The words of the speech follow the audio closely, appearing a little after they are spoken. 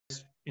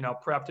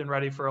prepped and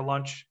ready for a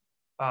lunch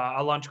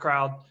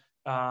crowd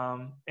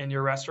in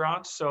your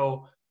restaurants.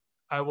 So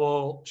I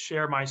will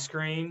share my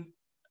screen.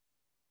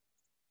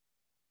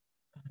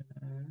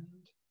 And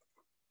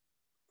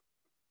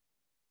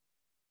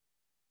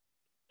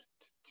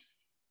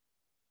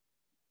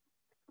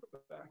go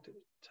back to the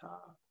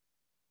top.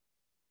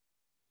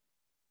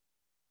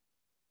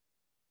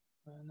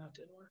 And that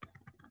didn't work.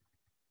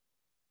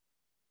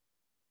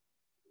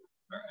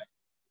 All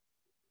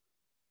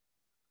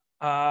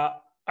right.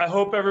 I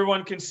hope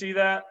everyone can see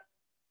that.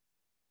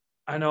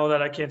 I know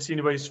that I can't see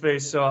anybody's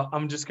face, so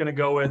I'm just going to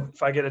go with,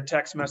 if I get a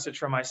text message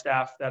from my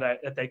staff that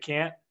they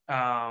can't,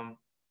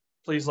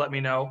 please let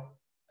me know.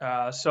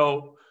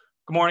 So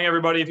good morning,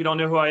 everybody. If you don't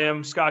know who I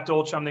am, Scott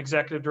Dolch. I'm the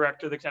Executive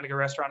Director of the Connecticut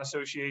Restaurant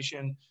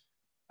Association.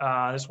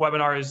 This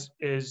webinar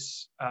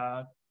is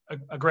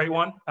a great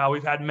one.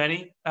 We've had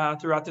many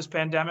throughout this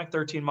pandemic,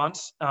 13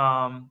 months, but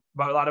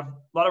a lot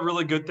of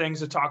really good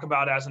things to talk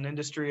about as an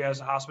industry, as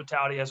a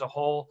hospitality as a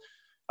whole,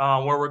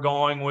 where we're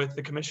going with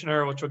the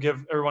commissioner, which will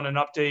give everyone an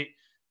update,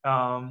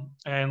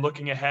 and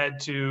looking ahead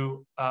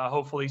to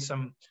hopefully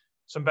some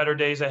better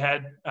days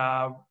ahead,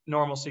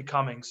 normalcy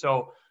coming.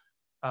 So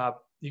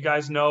you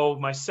guys know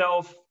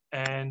myself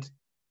and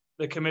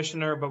the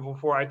commissioner, but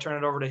before I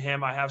turn it over to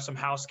him, I have some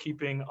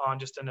housekeeping on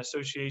just an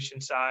association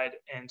side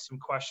and some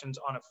questions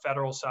on a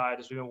federal side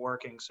as we've been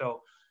working.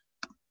 So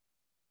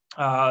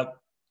kind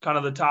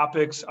of the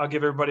topics, I'll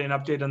give everybody an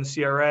update on the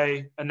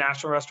CRA, a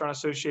National Restaurant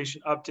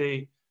Association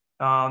update,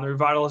 the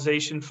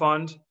Revitalization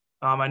Fund.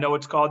 I know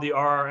it's called the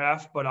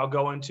RRF, but I'll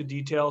go into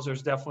details.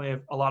 There's definitely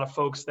a lot of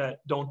folks that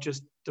don't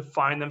just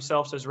define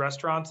themselves as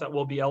restaurants that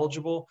will be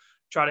eligible.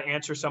 Try to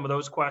answer some of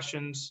those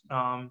questions.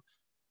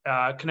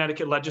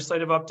 Connecticut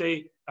legislative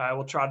update. I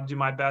will try to do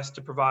my best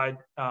to provide.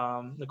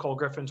 Nicole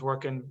Griffin's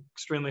working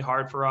extremely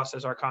hard for us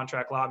as our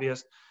contract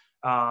lobbyist,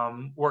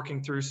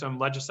 working through some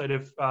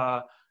legislative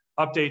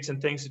updates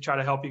and things to try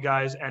to help you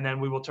guys. And then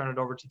we will turn it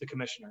over to the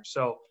commissioner.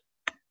 So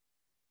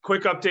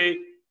quick update.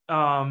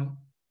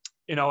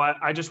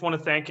 I just want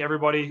to thank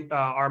everybody,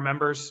 our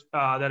members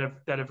that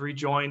have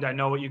rejoined. I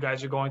know what you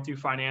guys are going through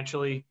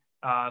financially.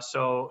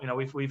 So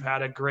we've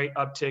had a great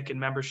uptick in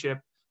membership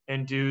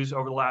and dues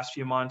over the last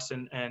few months.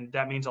 And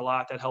that means a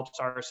lot. That helps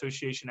our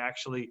association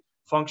actually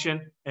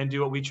function and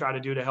do what we try to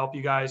do to help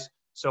you guys.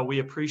 So we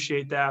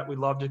appreciate that. We'd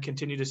love to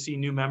continue to see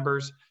new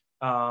members.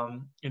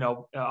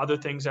 Other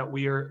things that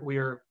we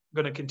are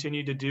going to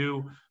continue to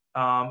do.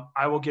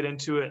 I will get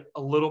into it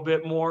a little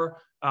bit more,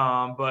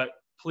 but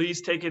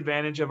please take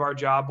advantage of our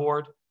job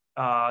board,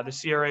 the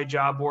CRA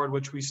job board,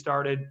 which we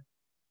started,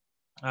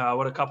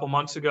 a couple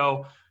months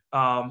ago.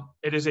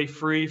 It is a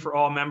free for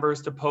all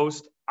members to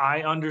post.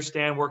 I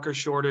understand worker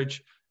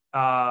shortage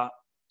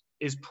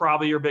is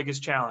probably your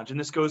biggest challenge. And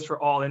this goes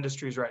for all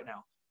industries right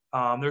now.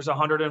 There's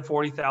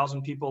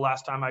 140,000 people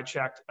last time I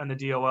checked on the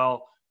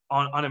DOL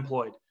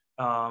unemployed.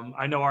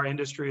 I know our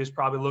industry is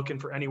probably looking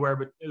for anywhere,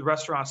 but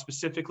restaurants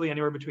specifically,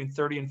 anywhere between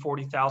 30 and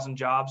 40,000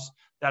 jobs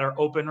that are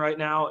open right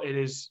now.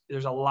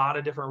 There's a lot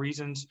of different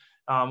reasons.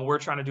 We're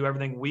trying to do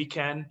everything we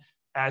can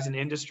as an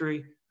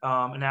industry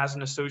and as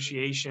an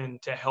association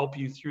to help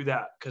you through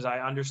that. Because I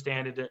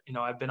understand it,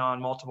 I've been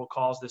on multiple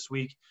calls this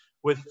week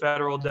with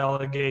federal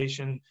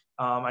delegation.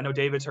 I know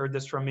David's heard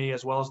this from me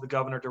as well as the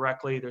governor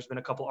directly. There's been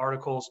a couple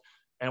articles,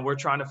 and we're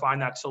trying to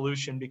find that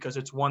solution, because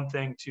it's one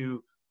thing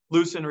to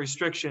loosen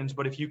restrictions,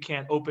 but if you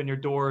can't open your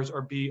doors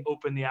or be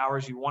open the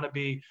hours you want to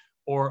be,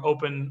 or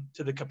open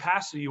to the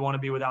capacity you want to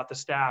be without the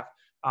staff,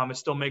 it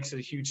still makes it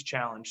a huge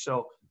challenge.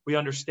 So we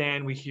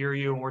understand, we hear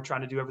you, and we're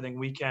trying to do everything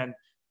we can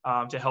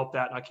to help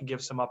that. And I can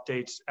give some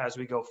updates as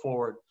we go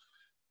forward.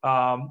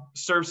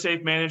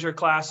 ServSafe manager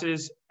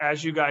classes,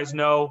 as you guys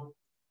know,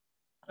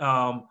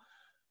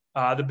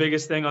 the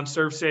biggest thing on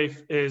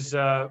ServSafe is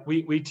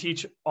we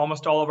teach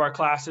almost all of our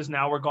classes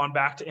now. We're going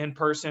back to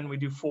in-person. We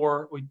do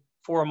four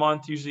a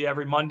month, usually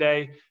every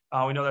Monday.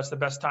 We know that's the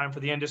best time for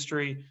the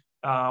industry.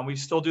 We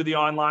still do the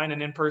online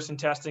and in-person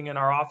testing in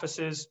our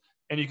offices,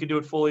 and you can do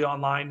it fully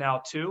online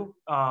now too.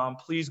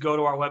 Please go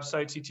to our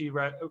website,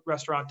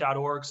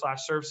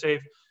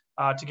 ctrestaurant.org/ServSafe,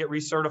 to get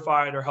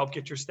recertified or help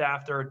get your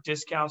staff. There are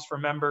discounts for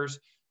members.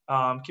 We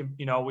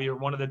are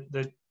one of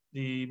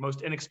the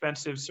most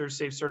inexpensive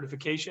ServSafe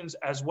certifications,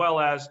 as well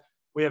as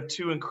we have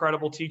two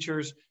incredible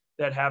teachers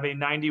that have a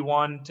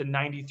 91 to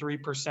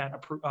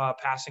 93%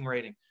 passing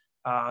rating.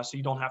 So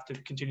you don't have to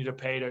continue to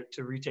pay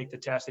to retake the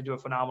test. They do a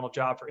phenomenal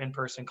job for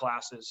in-person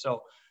classes.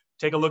 So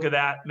take a look at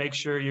that. Make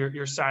sure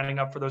you're signing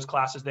up for those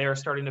classes. They are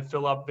starting to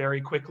fill up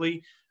very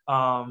quickly,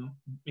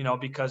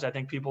 because I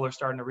think people are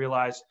starting to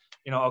realize,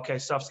 okay,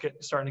 stuff's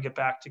starting to get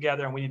back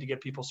together, and we need to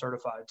get people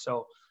certified.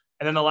 So,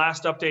 and then the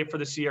last update for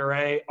the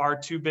CRA, our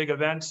two big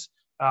events.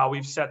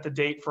 We've set the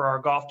date for our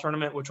golf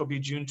tournament, which will be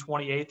June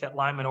 28th at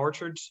Lyman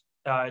Orchards.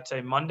 It's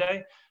a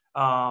Monday,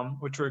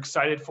 which we're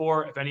excited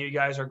for, if any of you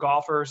guys are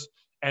golfers.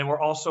 And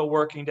we're also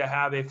working to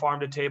have a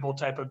farm-to-table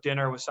type of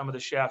dinner with some of the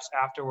chefs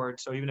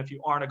afterwards. So even if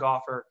you aren't a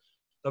golfer,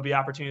 there'll be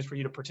opportunities for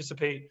you to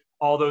participate.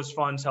 All those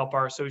funds help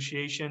our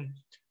association.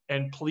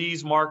 And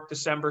please mark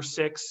December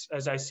 6th,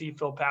 as I see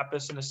Phil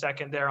Pappas in a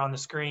second there on the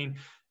screen,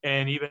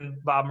 and even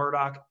Bob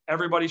Murdoch.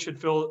 Everybody should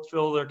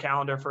fill their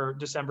calendar for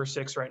December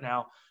 6th right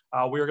now.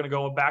 We're going to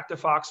go back to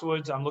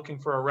Foxwoods. I'm looking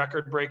for a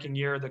record-breaking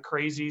year, the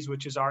Crazies,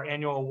 which is our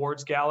annual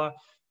awards gala.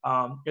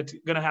 It's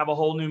going to have a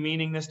whole new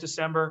meaning this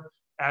December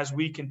as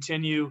we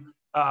continue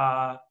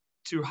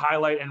to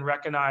highlight and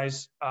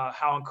recognize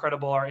how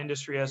incredible our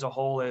industry as a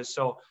whole is.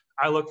 So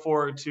I look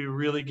forward to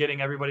really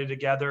getting everybody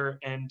together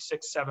in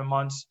 6-7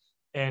 months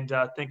and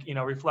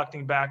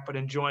reflecting back, but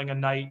enjoying a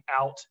night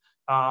out,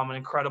 an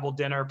incredible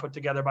dinner put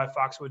together by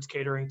Foxwoods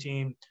catering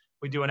team.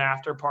 We do an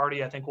after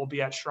party. I think we'll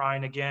be at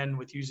Shrine again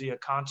with usually a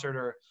concert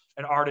or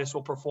an artist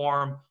will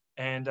perform,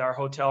 and our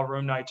hotel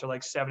room nights are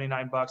like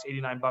 $79,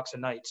 $89 a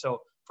night.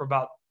 So for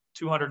about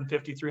 $250,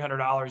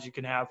 $300, you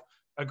can have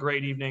a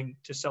great evening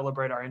to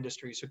celebrate our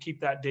industry. So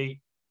keep that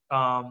date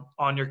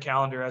on your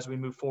calendar as we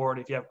move forward.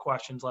 If you have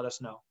questions, let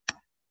us know.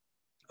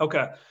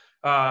 Okay,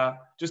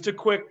 just a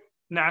quick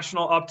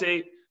national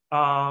update.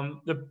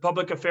 The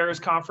Public Affairs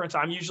Conference,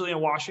 I'm usually in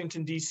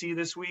Washington, D.C.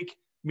 this week,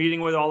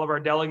 meeting with all of our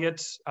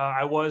delegates.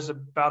 I was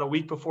about a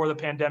week before the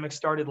pandemic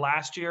started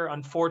last year.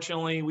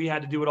 Unfortunately, we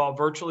had to do it all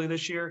virtually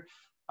this year.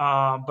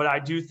 But I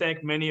do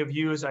think many of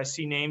you, as I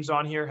see names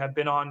on here, have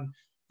been on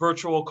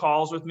virtual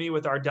calls with me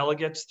with our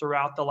delegates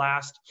throughout the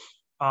last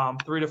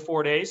 3 to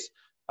 4 days.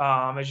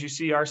 As you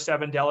see our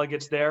 7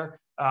 delegates there,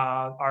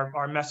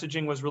 our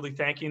messaging was really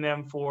thanking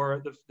them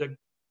for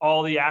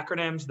all the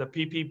acronyms, the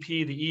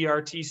PPP, the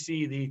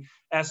ERTC, the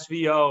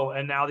SVO,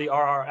 and now the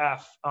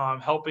RRF,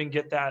 helping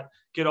get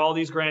all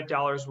these grant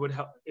dollars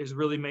is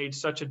really made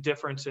such a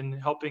difference in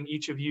helping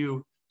each of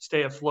you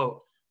stay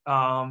afloat.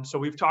 So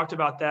we've talked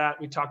about that.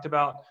 We talked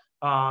about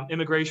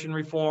immigration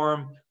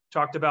reform,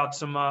 talked about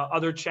some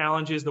other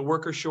challenges. The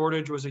worker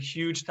shortage was a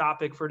huge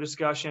topic for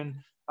discussion.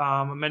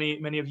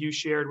 Many of you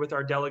shared with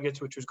our delegates,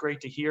 which was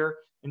great to hear,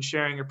 and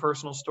sharing your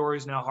personal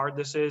stories and how hard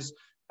this is.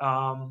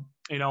 And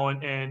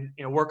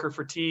worker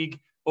fatigue,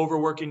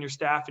 overworking your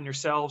staff and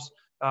yourselves.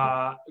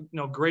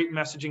 Great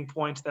messaging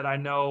points that I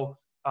know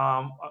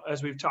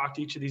as we've talked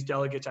to each of these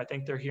delegates, I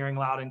think they're hearing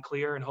loud and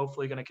clear, and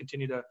hopefully going to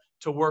continue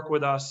to work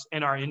with us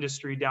in our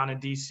industry down in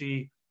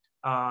DC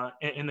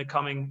in the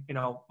coming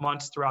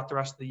months throughout the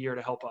rest of the year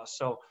to help us.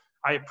 So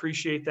I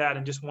appreciate that,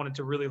 and just wanted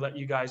to really let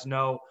you guys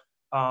know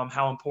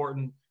how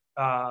important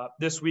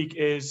this week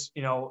is,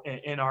 in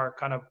our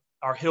kind of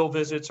our Hill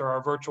visits or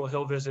our virtual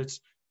Hill visits.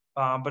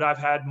 But I've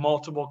had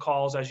multiple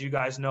calls, as you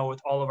guys know, with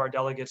all of our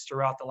delegates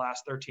throughout the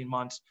last 13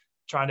 months,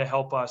 trying to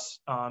help us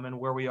and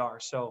where we are.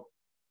 So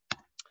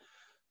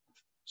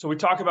we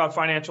talk about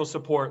financial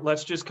support.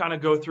 Let's just kind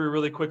of go through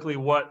really quickly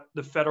what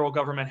the federal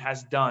government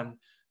has done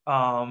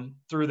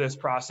through this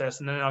process,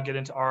 and then I'll get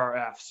into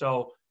RRF.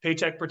 So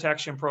Paycheck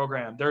Protection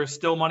Program. There is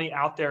still money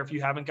out there if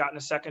you haven't gotten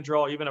a second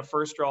draw, even a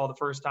first draw the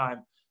first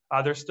time.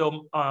 There's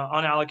still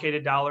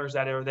unallocated dollars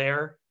that are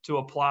there to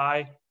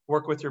apply,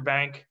 work with your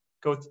bank.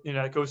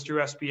 It goes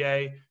through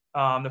SBA.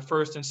 The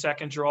first and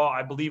second draw,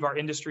 I believe our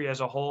industry as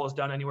a whole has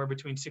done anywhere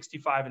between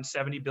 $65 and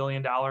 $70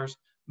 billion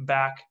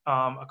back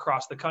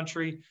across the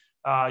country.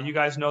 You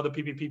guys know the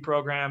PPP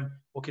program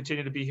will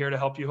continue to be here to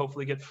help you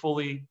hopefully get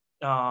fully,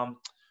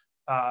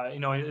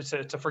 it's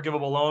a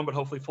forgivable loan, but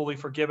hopefully fully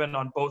forgiven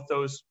on both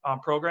those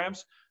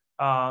programs.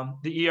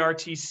 The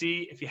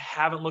ERTC, if you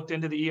haven't looked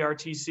into the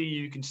ERTC,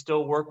 you can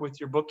still work with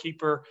your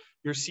bookkeeper,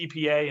 your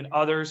CPA, and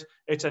others.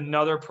 It's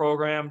another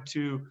program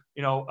to,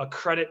 a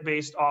credit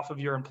based off of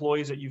your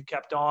employees that you've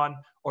kept on,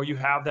 or you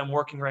have them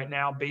working right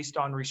now based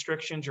on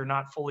restrictions. You're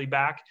not fully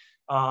back.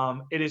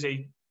 It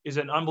is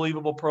an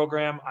unbelievable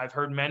program. I've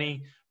heard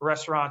many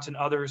restaurants and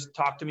others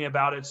talk to me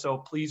about it. So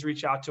please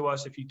reach out to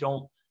us. If you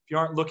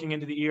aren't looking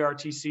into the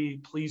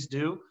ERTC, please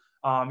do.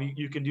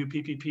 You can do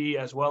PPP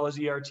as well as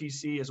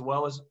ERTC, as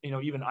well as,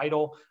 even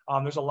EIDL.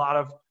 There's a lot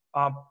of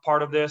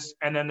part of this.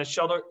 And then the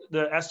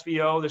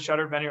SVO, the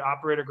Shuttered Vendor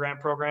Operator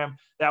Grant Program,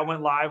 that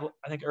went live,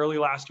 I think, early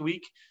last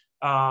week.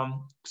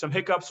 Some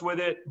hiccups with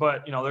it,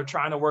 but, they're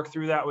trying to work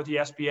through that with the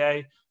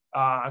SBA.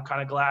 I'm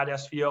kind of glad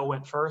SVO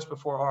went first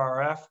before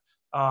RRF.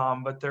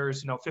 But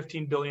there's,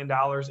 $15 billion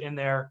in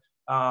there.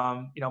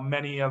 I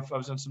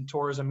was in some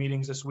tourism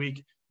meetings this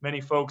week. Many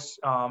folks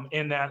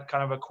in that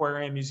kind of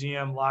aquarium,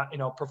 museum,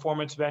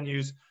 performance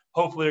venues,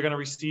 hopefully they're going to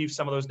receive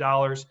some of those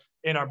dollars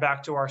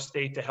back to our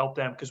state to help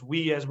them. Because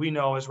as we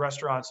know, as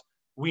restaurants,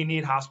 we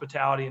need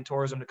hospitality and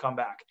tourism to come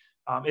back.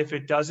 If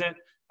it doesn't,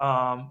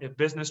 if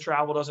business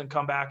travel doesn't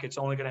come back, it's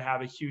only going to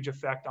have a huge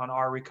effect on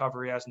our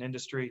recovery as an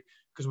industry.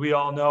 Because we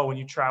all know when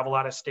you travel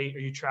out of state or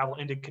you travel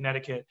into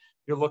Connecticut,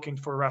 you're looking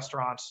for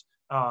restaurants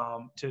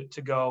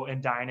to go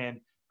and dine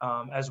in,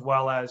 as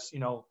well as,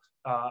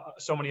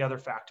 so many other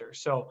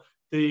factors. So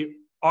the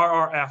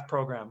RRF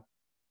program,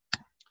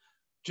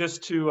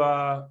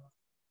 all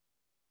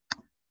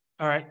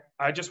right,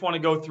 I just want to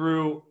go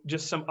through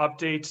just some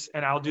updates,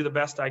 and I'll do the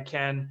best I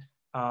can.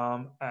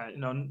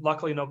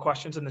 Luckily no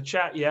questions in the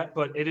chat yet,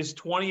 but it is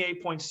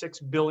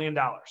 $28.6 billion.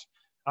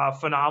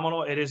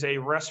 Phenomenal. It is a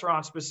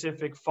restaurant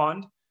specific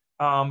fund.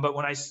 But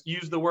when I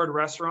use the word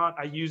restaurant,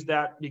 I use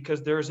that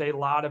because there's a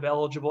lot of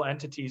eligible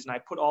entities, and I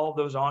put all of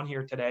those on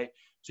here today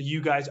so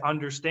you guys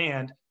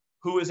understand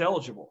who is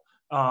eligible.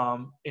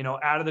 Out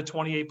of the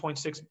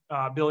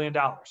 $28.6 billion.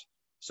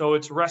 So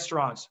it's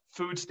restaurants,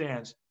 food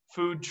stands,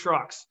 food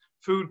trucks,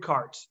 food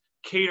carts,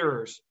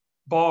 caterers,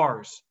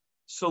 bars,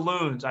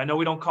 saloons. I know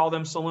we don't call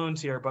them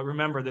saloons here, but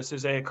remember, this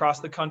is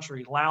across the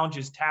country,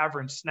 lounges,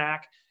 taverns,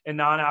 snack, and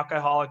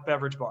non-alcoholic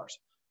beverage bars.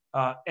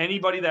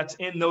 Anybody that's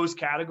in those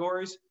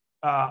categories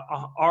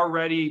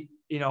already,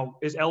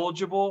 is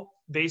eligible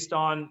based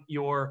on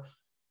your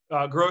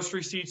gross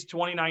receipts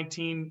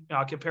 2019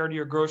 compared to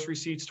your gross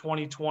receipts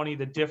 2020,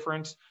 the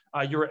difference,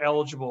 you're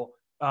eligible.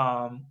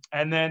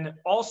 And then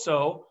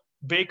also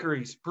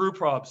bakeries, brew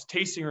pubs,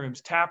 tasting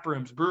rooms, tap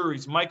rooms,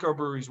 breweries,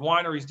 microbreweries,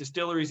 wineries,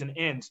 distilleries, and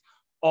inns,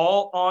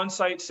 all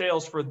on-site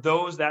sales for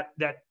those that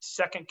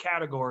second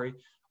category,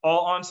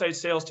 all on-site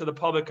sales to the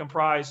public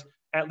comprise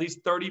at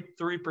least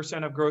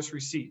 33% of gross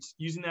receipts.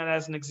 Using that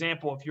as an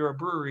example, if you're a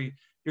brewery,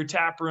 your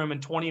tap room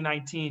in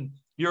 2019,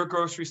 your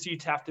gross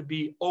receipts have to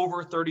be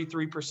over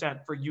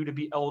 33% for you to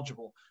be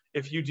eligible.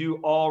 If you do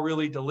all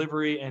really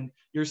delivery and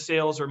your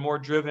sales are more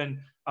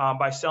driven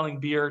by selling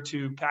beer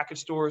to package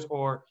stores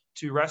or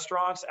to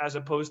restaurants as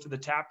opposed to the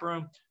tap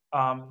room,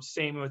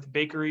 same with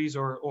bakeries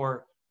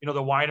or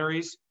the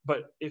wineries.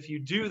 But if you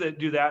do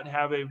that and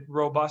have a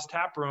robust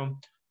tap room,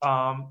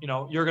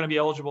 you're going to be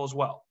eligible as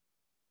well.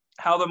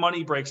 How the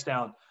money breaks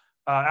down.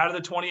 Out of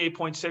the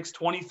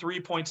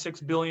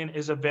 23.6 billion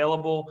is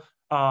available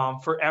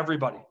for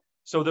everybody.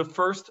 So the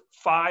first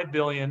 $5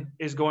 billion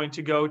is going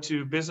to go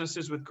to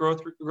businesses with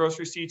gross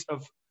receipts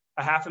of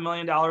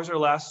 $500,000 or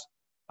less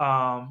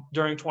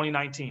during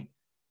 2019.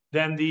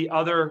 Then the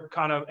other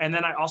and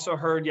then I also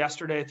heard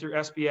yesterday through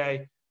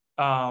SBA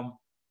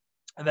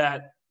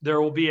that there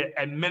will be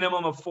a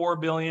minimum of 4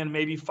 billion,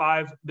 maybe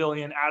 5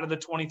 billion out of the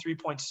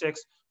 23.6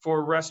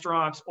 for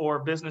restaurants or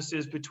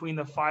businesses between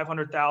the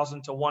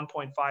 500,000 to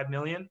 1.5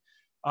 million.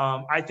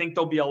 I think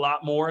there'll be a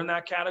lot more in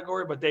that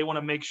category, but they want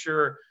to make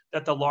sure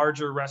that the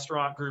larger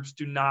restaurant groups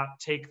do not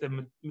take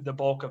the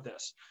bulk of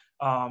this.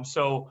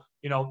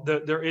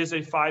 There is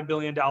a $5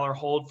 billion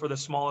hold for the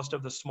smallest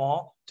of the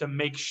small to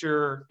make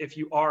sure if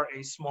you are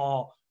a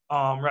small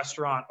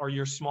restaurant or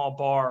your small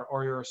bar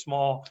or your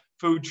small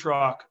food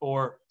truck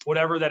or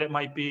whatever that it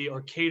might be,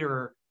 or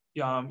caterer,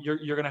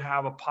 you're going to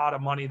have a pot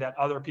of money that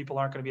other people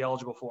aren't going to be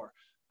eligible for.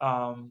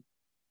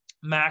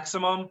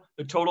 Maximum,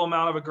 the total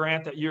amount of a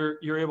grant that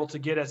you're able to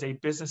get as a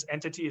business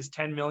entity is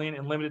 10 million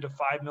and limited to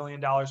 $5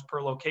 million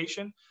per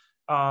location.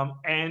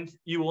 And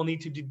you will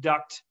need to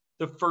deduct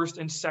the first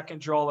and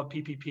second draw of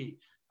PPP.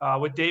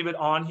 With David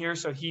on here,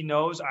 so he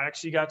knows, I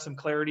actually got some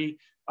clarity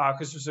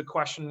because there's a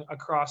question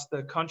across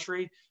the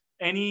country.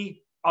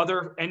 Any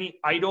other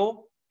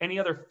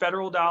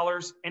federal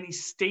dollars, any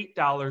state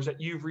dollars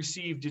that you've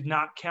received did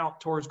not count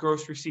towards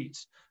gross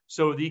receipts.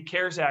 So the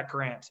CARES Act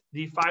grant,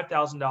 the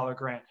 $5,000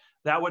 grant,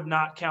 that would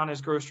not count as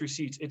gross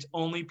receipts. It's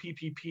only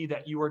PPP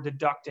that you are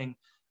deducting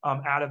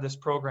out of this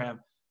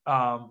program.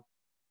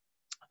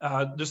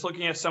 Just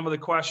looking at some of the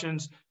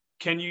questions,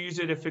 can you use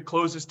it if it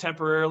closes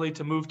temporarily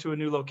to move to a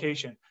new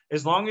location?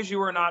 As long as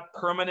you are not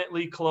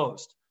permanently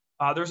closed.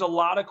 There's a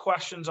lot of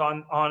questions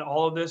on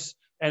all of this,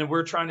 and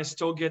we're trying to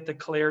still get the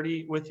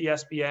clarity with the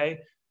SBA.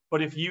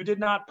 But if you did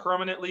not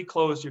permanently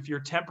close, if you're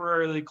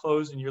temporarily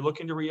closed and you're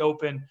looking to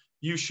reopen,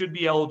 you should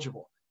be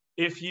eligible.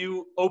 If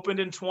you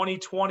opened in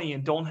 2020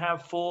 and don't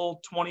have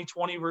full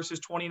 2020 versus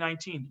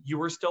 2019,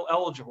 you are still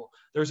eligible.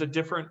 There's a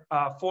different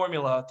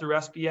formula through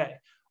SBA.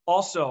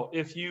 Also,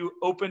 if you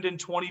opened in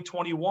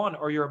 2021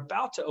 or you're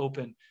about to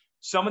open,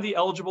 some of the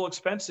eligible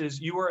expenses,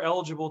 you are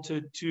eligible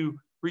to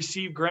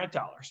receive grant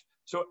dollars.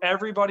 So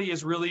everybody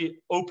is really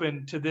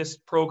open to this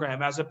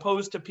program as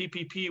opposed to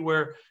PPP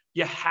where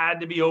you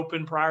had to be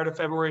open prior to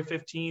February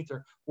 15th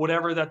or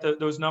whatever that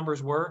those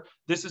numbers were.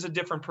 This is a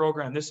different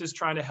program. This is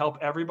trying to help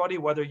everybody,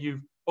 whether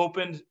you've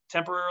opened,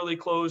 temporarily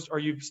closed, or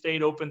you've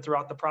stayed open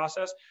throughout the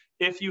process.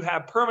 If you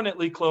have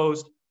permanently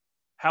closed,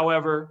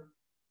 however,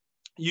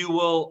 you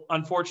will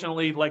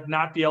unfortunately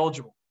not be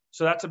eligible.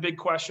 So that's a big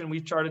question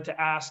we've started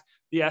to ask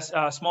the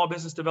Small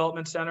Business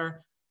Development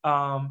Center.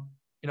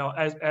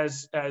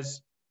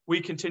 As we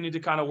continue to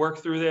kind of work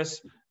through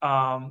this,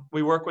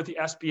 we work with the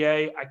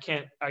SBA.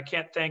 I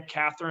can't thank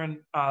Catherine,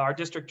 our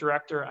district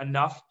director,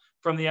 enough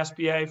from the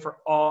SBA for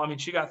all. I mean,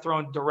 she got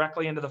thrown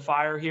directly into the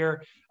fire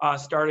here,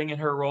 starting in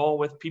her role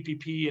with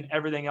PPP and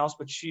everything else,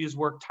 but she has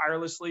worked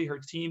tirelessly. Her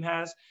team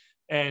has.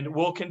 And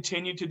we'll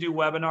continue to do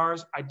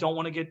webinars. I don't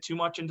want to get too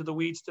much into the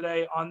weeds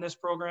today on this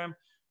program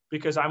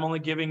because I'm only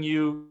giving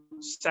you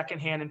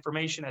secondhand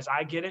information as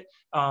I get it.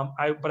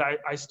 But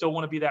I still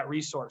want to be that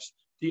resource.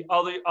 The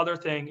other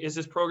thing is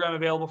this program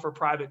available for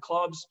private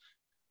clubs.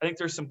 I think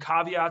there's some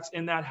caveats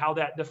in that, how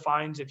that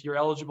defines if you're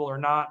eligible or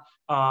not.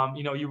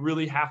 You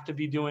really have to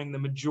be doing, the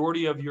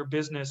majority of your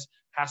business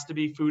has to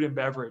be food and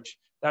beverage.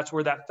 That's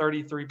where that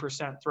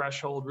 33%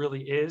 threshold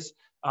really is.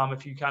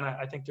 If you kind of,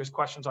 I think there's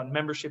questions on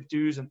membership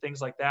dues and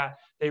things like that.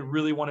 They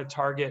really want to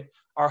target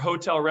our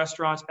hotel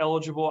restaurants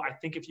eligible. I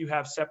think if you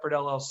have separate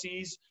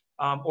LLCs,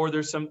 or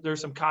there's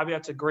some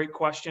caveats. A great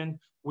question.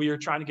 We are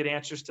trying to get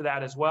answers to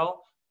that as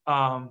well.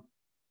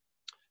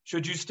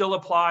 Should you still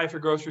apply if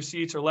your gross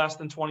receipts are less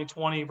than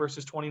 2020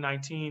 versus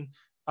 2019?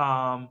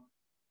 My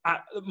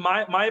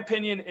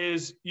opinion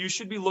is you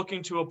should be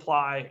looking to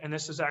apply, and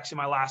this is actually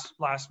my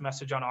last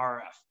message on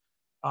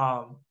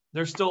RRF.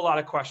 There's still a lot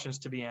of questions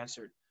to be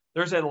answered.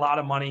 There's a lot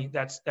of money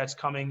that's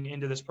coming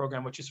into this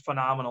program, which is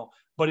phenomenal,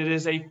 but it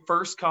is a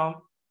first come,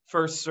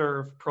 first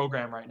serve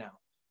program right now.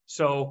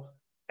 So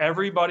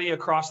everybody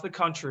across the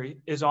country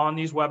is on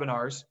these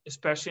webinars,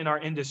 especially in our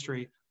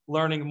industry,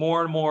 learning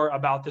more and more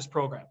about this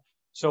program.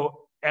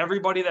 So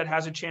everybody that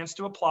has a chance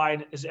to apply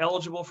and is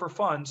eligible for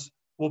funds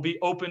will be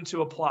open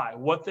to apply.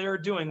 What they're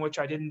doing, which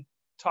I didn't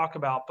talk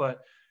about,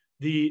 but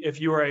if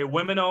you are a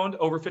women-owned,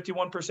 over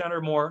 51% or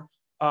more,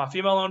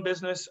 female-owned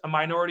business, a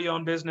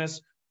minority-owned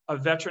business, a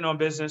veteran-owned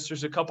business,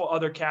 there's a couple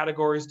other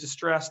categories,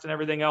 distressed and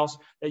everything else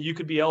that you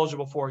could be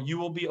eligible for. You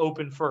will be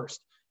open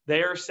first.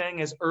 They are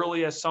saying as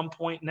early as some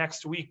point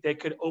next week, they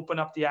could open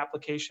up the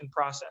application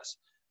process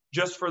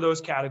just for those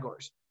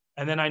categories.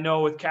 And then I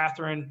know with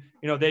Catherine,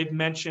 they've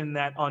mentioned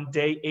that on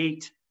day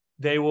 8,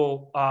 they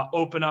will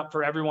open up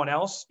for everyone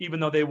else, even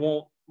though they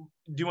won't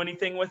do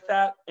anything with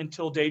that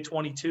until day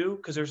 22,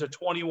 because there's a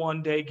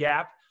 21-day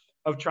gap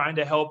of trying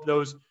to help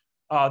those,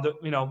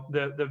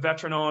 the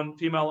veteran-owned,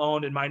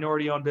 female-owned, and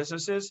minority-owned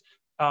businesses.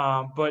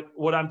 But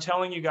what I'm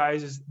telling you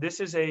guys is this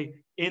is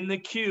in the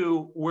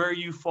queue where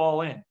you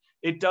fall in.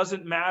 It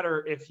doesn't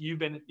matter if you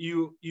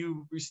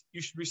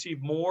should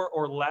receive more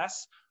or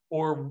less,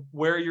 or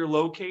where you're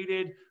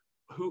located,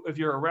 if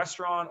you're a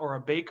restaurant or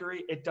a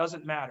bakery, it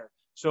doesn't matter.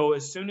 So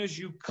as soon as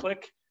you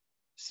click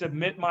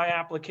submit my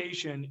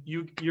application,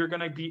 you're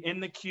going to be in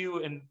the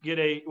queue and get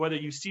whether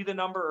you see the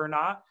number or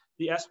not,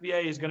 the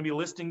SBA is going to be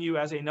listing you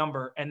as a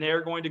number, and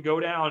they're going to go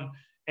down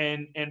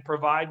and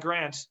provide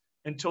grants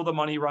until the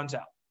money runs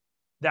out.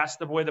 That's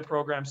the way the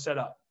program's set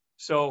up.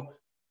 So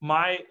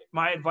my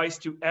advice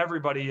to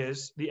everybody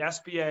is the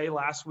SBA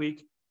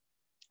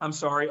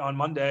on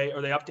Monday,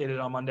 or they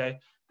updated on Monday,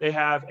 they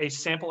have a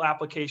sample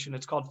application.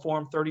 It's called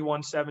Form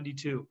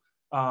 3172.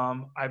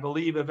 I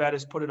believe Yvette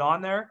has put it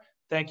on there.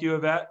 Thank you,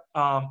 Yvette.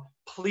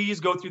 Please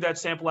go through that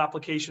sample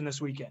application this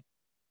weekend.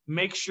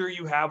 Make sure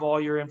you have all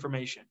your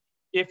information.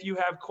 If you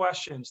have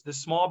questions, the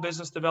Small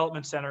Business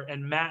Development Center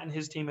and Matt and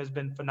his team has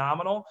been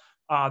phenomenal.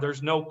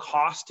 There's no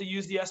cost to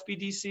use the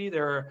SBDC.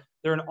 They're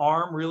an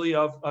arm really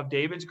of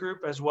David's group,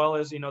 as well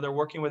as, they're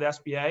working with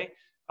SBA.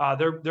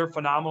 They're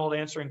phenomenal at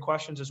answering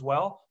questions as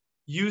well.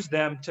 Use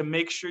them to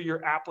make sure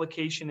your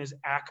application is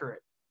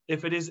accurate.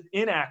 If it is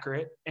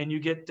inaccurate and you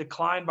get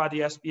declined by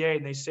the SBA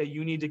and they say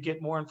you need to get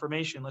more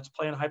information, let's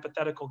play a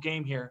hypothetical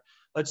game here.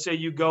 Let's say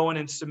you go in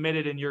and submit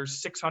it and you're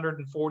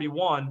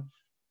 641,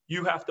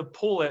 you have to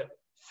pull it,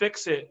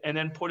 fix it, and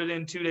then put it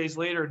in 2 days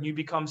later, and you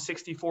become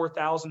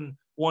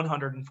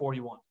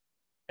 64,141.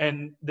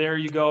 And there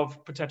you go,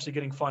 potentially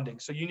getting funding.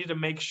 So you need to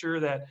make sure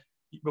that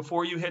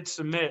before you hit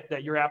submit,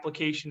 that your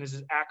application is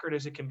as accurate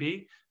as it can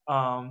be,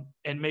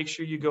 and make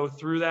sure you go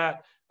through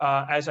that.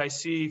 As I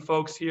see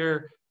folks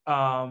here,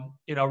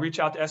 reach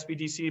out to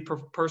SBDC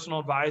personal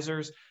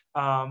advisors.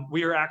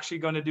 We are actually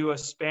going to do a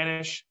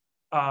Spanish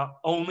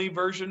only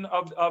version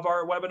of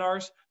our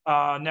webinars,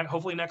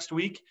 hopefully next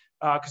week,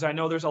 because I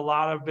know there's a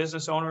lot of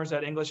business owners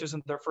that English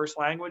isn't their first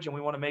language, and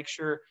we want to make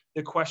sure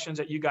the questions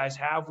that you guys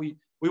have, we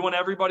want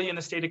everybody in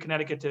the state of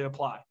Connecticut to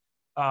apply.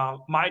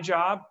 My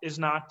job is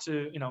not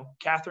to,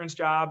 Catherine's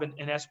job and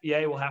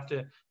SBA will have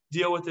to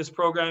deal with this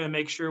program and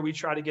make sure we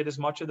try to get as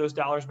much of those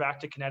dollars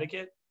back to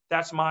Connecticut.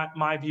 That's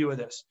my view of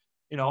this.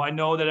 I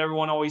know that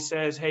everyone always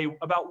says, hey,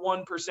 about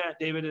 1%,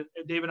 David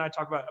and I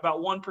talk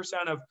about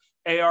 1% of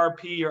ARP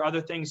or other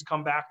things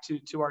come back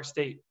to our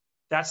state.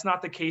 That's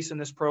not the case in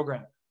this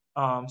program.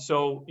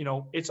 So,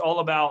 it's all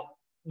about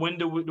when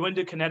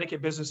do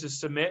Connecticut businesses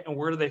submit, and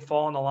where do they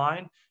fall on the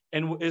line,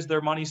 and is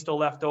their money still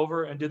left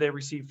over, and do they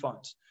receive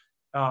funds?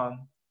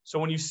 So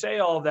when you say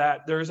all of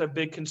that, there's a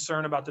big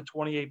concern about the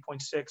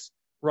 28.6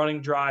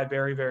 running dry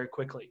very, very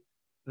quickly.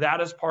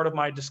 That is part of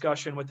my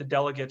discussion with the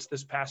delegates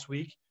this past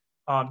week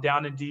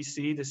down in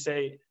DC to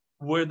say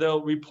where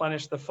they'll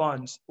replenish the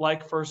funds,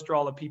 like first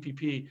draw the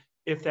PPP,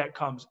 if that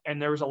comes.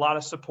 And there was a lot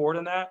of support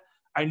in that.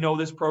 I know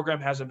this program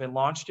hasn't been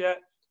launched yet,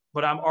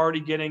 but I'm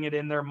already getting it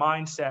in their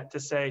mindset to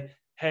say,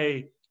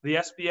 hey, the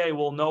SBA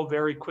will know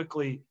very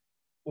quickly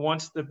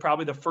once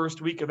probably the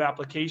first week of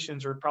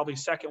applications, or probably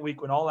second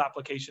week when all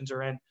applications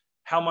are in,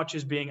 how much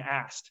is being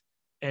asked.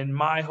 And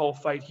my whole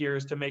fight here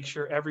is to make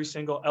sure every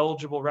single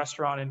eligible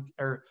restaurant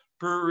or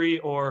brewery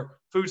or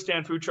food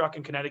stand, food truck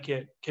in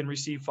Connecticut can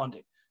receive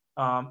funding.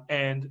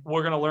 And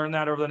we're going to learn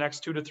that over the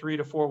next 2 to 3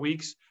 to 4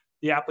 weeks.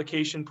 The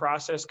application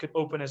process could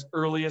open as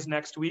early as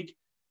next week.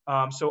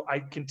 So I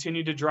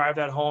continue to drive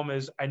that home.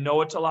 As I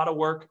know it's a lot of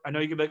work. I know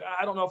you can be like,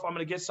 I don't know if I'm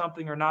going to get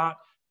something or not.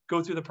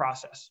 Go through the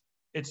process.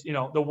 it's,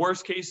 the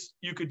worst case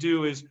you could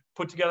do is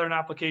put together an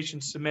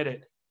application, submit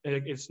it.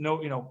 It's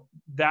no,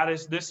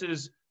 this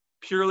is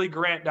purely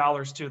grant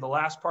dollars too. The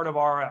last part of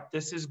RRF,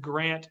 this is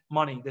grant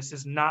money. This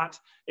is not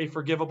a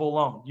forgivable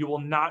loan. You will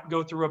not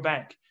go through a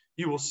bank.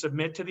 You will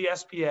submit to the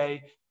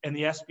SBA, and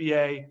the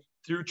SBA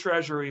through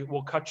Treasury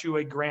will cut you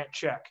a grant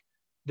check.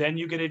 Then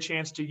you get a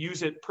chance to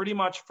use it pretty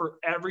much for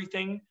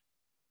everything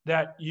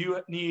that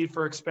you need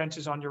for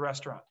expenses on your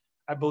restaurant.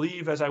 I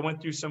believe, as I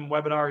went through some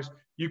webinars,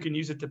 you can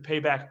use it to pay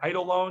back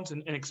idle loans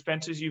and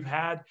expenses you've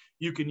had.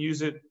 You can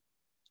use it,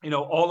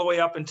 all the way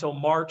up until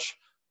March,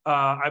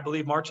 I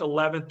believe March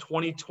 11th,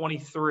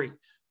 2023.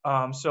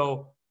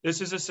 So this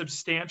is this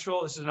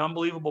is an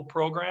unbelievable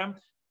program.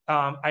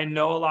 I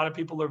know a lot of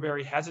people are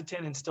very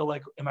hesitant and still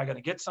like, am I going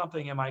to get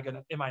something? Am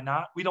I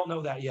not? We don't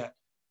know that yet.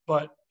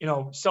 But,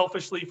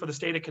 selfishly for the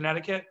state of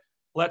Connecticut,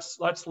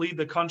 let's lead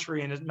the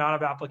country in the amount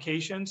of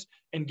applications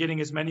and getting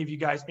as many of you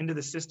guys into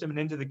the system and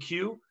into the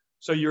queue.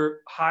 So you're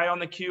high on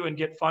the queue and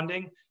get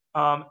funding.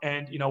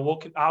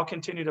 I'll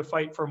continue to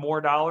fight for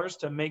more dollars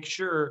to make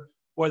sure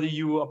whether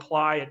you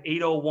apply at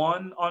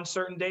 8:01 on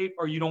certain date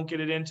or you don't get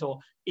it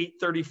until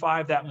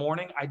 8:35 that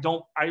morning.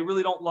 I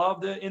really don't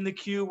love the in the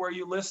queue where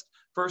you list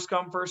first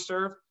come, first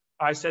serve.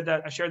 I shared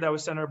that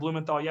with Senator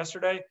Blumenthal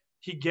yesterday.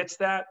 He gets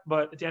that,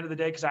 but at the end of the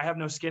day, because I have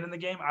no skin in the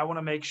game, I want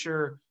to make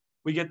sure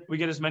we get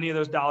as many of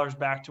those dollars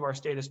back to our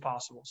state as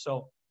possible.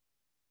 So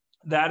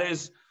that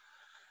is,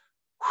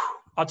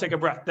 I'll take a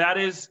breath. That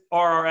is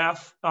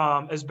RRF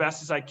as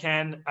best as I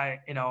can.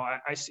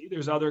 I see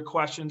there's other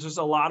questions. There's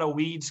a lot of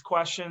weeds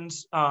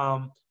questions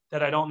that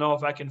I don't know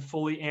if I can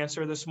fully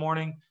answer this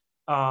morning.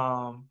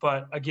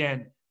 But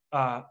again,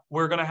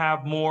 we're going to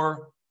have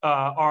more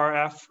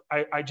RRF.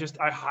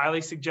 I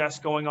highly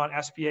suggest going on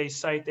SBA's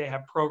site. They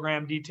have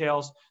program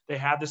details. They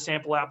have the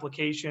sample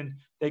application.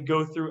 They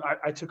go through,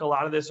 I took a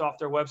lot of this off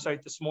their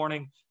website this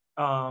morning.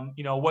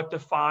 What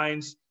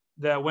defines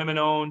the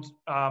women-owned,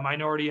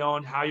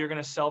 minority-owned, how you're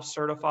going to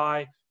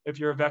self-certify if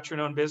you're a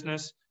veteran-owned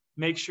business.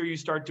 Make sure you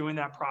start doing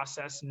that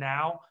process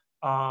now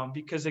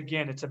because,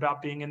 again, it's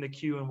about being in the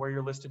queue and where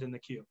you're listed in the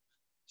queue.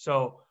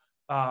 So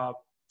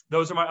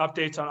those are my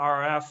updates on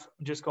RRF.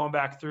 I'm just going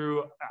back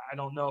through. I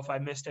don't know if I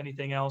missed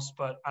anything else,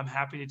 but I'm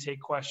happy to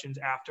take questions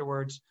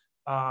afterwards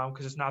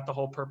because it's not the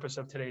whole purpose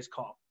of today's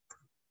call.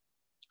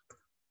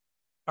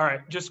 All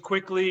right, just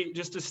quickly,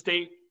 just a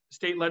state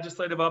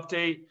legislative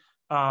update.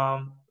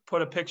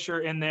 Put a picture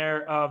in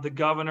there of the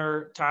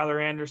governor, Tyler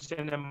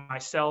Anderson, and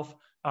myself,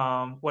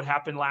 what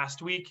happened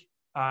last week.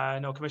 I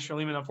know Commissioner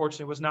Lehman,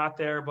 unfortunately, was not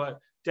there, but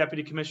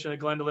Deputy Commissioner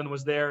Glendolyn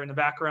was there in the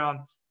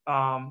background.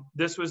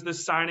 This was the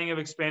signing of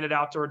expanded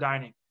outdoor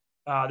dining.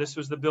 This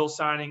was the bill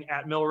signing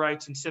at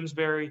Millwrights in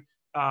Simsbury.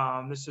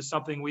 This is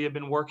something we have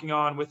been working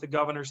on with the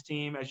governor's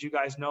team. As you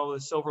guys know, the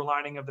silver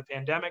lining of the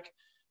pandemic,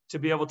 to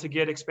be able to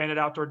get expanded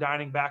outdoor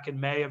dining back in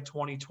May of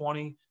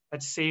 2020,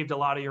 that saved a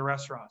lot of your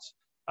restaurants.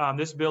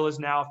 This bill is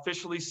now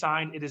officially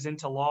signed. It is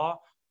into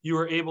law. You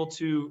are able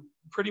to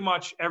pretty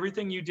much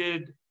everything you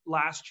did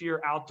last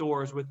year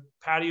outdoors with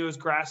patios,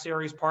 grass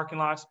areas, parking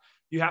lots.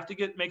 You have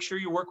to make sure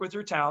you work with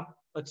your town.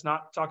 Let's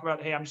not talk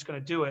about, hey, I'm just going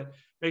to do it.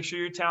 Make sure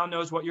your town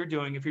knows what you're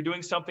doing. If you're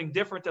doing something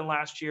different than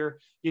last year,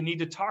 you need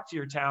to talk to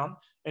your town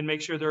and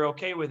make sure they're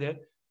okay with it.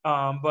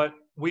 But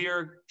we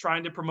are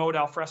trying to promote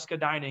al fresco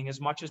dining as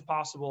much as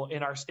possible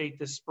in our state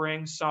this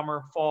spring,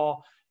 summer,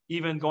 fall,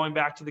 even going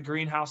back to the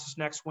greenhouses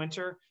next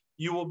winter.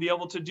 You will be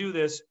able to do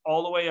this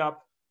all the way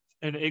up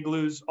in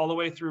igloos, all the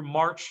way through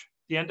March,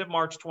 the end of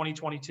March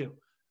 2022.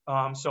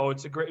 So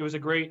it was a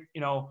great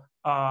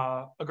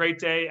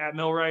day at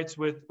Millwrights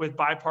with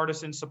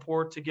bipartisan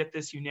support to get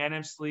this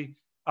unanimously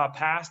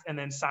passed and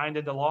then signed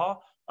into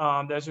law.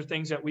 Those are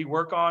things that we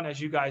work on,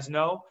 as you guys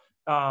know.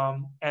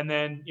 And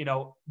then,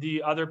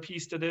 the other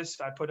piece to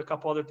this, I put a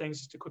couple other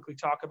things to quickly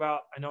talk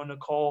about. I know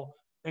Nicole,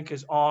 I think,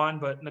 is on,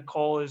 but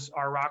Nicole is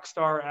our rock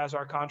star as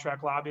our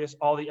contract lobbyist.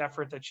 All the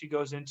effort that she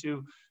goes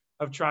into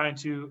of trying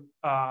to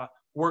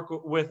work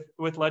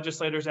with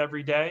legislators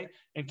every day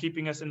and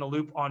keeping us in the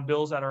loop on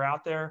bills that are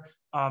out there.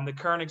 The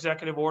current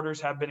executive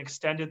orders have been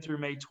extended through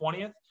May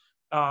 20th.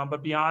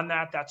 But beyond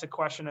that, that's a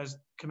question, as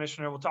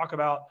Commissioner will talk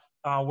about,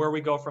 where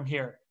we go from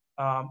here.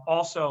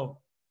 Also,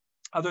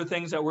 other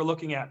things that we're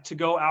looking at,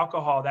 to-go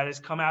alcohol that has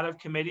come out of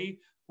committee.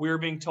 We're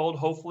being told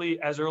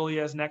hopefully as early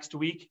as next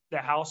week, the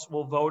House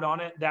will vote on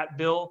it. That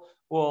bill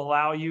will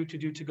allow you to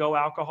do to-go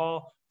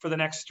alcohol for the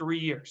next 3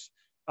 years.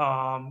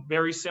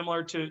 Very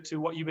similar to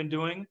what you've been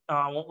doing.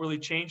 Won't really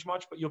change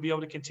much, but you'll be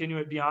able to continue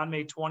it beyond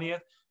May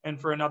 20th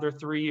and for another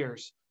 3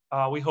 years.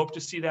 We hope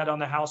to see that on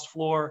the House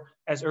floor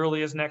as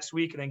early as next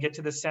week and then get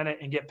to the Senate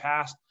and get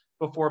passed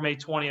before May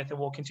 20th, and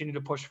we'll continue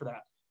to push for that.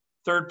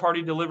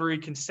 Third-party delivery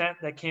consent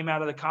that came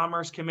out of the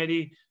Commerce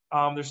Committee.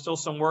 There's still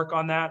some work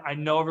on that. I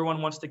know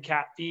everyone wants to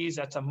cap fees.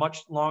 That's a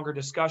much longer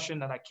discussion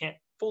that I can't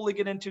fully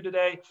get into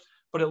today,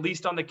 but at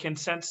least on the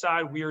consent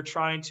side, we are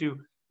trying to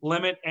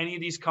limit any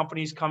of these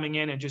companies coming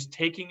in and just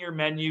taking your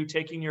menu,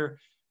 taking your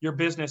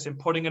business and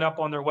putting it up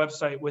on their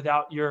website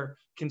without your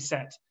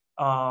consent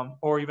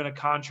or even a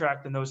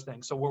contract and those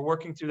things. So we're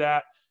working through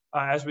that.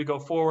 as we go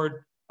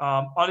forward.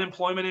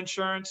 Unemployment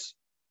insurance,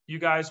 you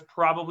guys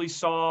probably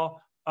saw,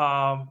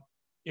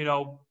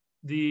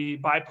 the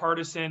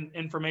bipartisan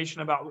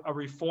information about a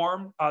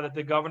reform that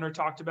the governor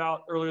talked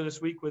about earlier this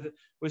week with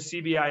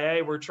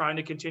CBIA. We're trying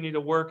to continue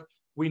to work.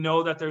 We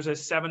know that there's a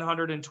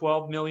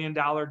 $712 million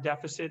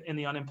deficit in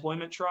the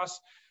unemployment trust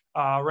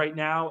right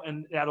now,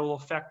 and that'll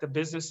affect the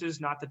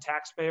businesses, not the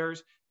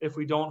taxpayers, if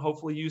we don't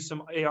hopefully use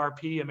some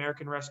ARP,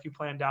 American Rescue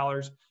Plan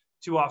dollars,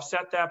 to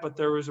offset that. But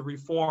there was a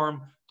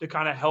reform to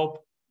kind of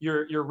help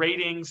your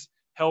ratings,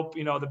 help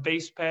the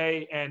base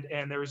pay, and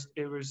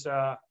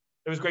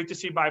it was great to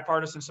see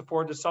bipartisan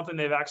support. It's something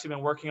they've actually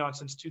been working on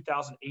since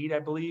 2008, I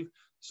believe.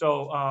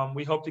 So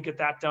we hope to get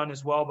that done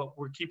as well, but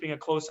we're keeping a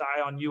close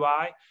eye on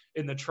UI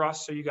in the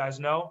trust, so you guys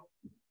know.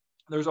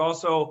 There's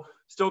also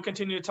still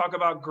continue to talk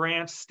about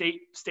grants,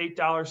 state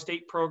dollars,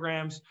 state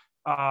programs,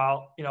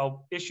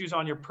 issues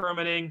on your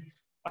permitting,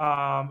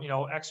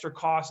 extra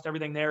cost,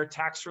 everything there,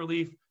 tax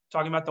relief,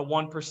 talking about the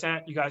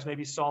 1%. You guys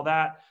maybe saw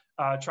that,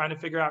 trying to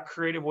figure out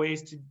creative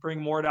ways to bring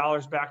more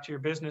dollars back to your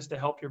business to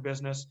help your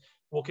business.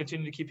 We'll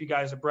continue to keep you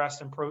guys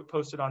abreast and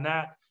posted on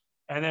that.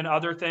 And then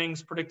other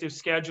things, predictive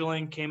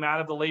scheduling came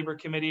out of the Labor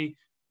Committee.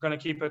 We're going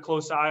to keep a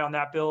close eye on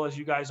that bill. As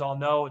you guys all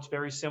know, it's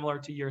very similar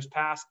to years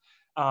past.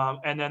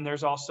 And then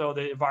there's also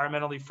the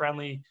environmentally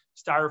friendly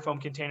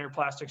styrofoam container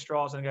plastic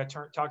straws. And I'm going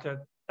to talk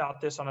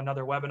about this on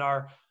another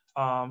webinar.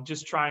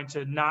 Just trying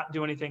to not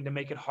do anything to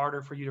make it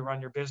harder for you to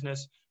run your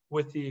business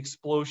with the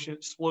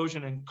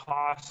explosion in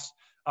costs,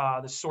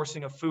 the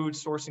sourcing of food,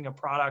 sourcing of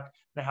product,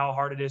 and how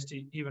hard it is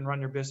to even run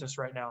your business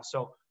right now.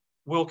 So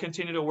we'll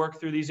continue to work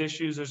through these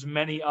issues. There's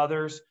many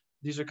others.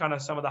 These are kind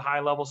of some of the high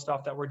level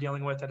stuff that we're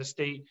dealing with at a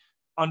state.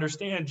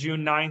 Understand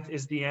June 9th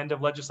is the end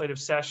of legislative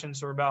session.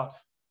 So we're about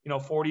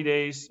 40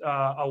 days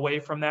away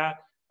from that.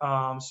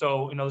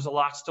 So there's a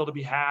lot still to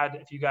be had.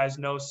 If you guys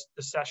know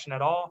the session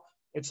at all,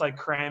 it's like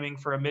cramming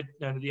for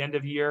the end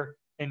of year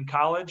in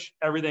college.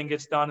 Everything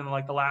gets done in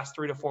like the last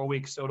 3 to 4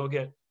 weeks. So it'll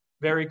get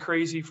very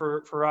crazy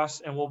for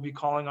us, and we'll be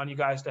calling on you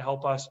guys to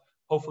help us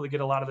hopefully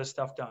get a lot of this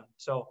stuff done.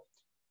 So,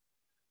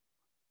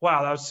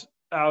 wow,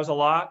 that was a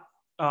lot.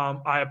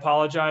 I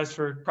apologize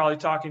for probably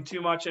talking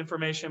too much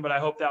information, but I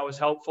hope that was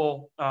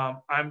helpful.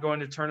 I'm going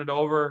to turn it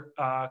over.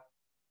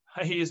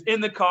 He is in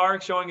the car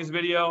showing his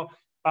video.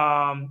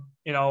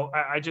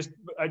 I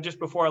just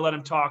before I let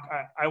him talk,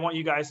 I want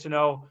you guys to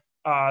know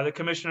the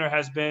commissioner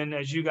has been,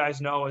 as you guys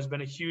know, has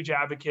been a huge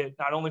advocate,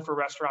 not only for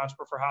restaurants,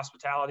 but for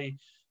hospitality.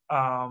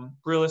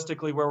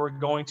 Realistically, where we're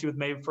going to with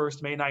May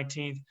 1st, May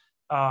 19th,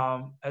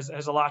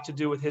 has a lot to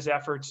do with his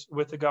efforts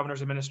with the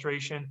governor's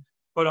administration,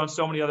 but on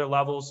so many other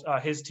levels,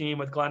 his team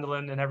with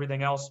Glendolyn and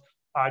everything else.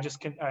 I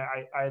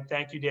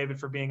thank you, David,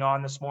 for being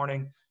on this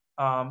morning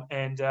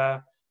and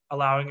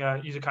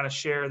allowing you to kind of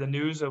share the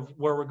news of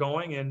where we're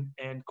going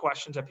and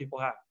questions that people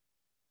have.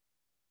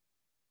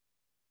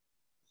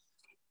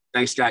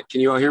 Thanks, Scott. Can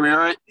you all hear me all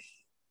right?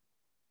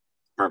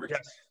 Perfect.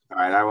 Yes. All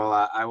right,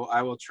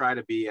 I will try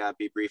to be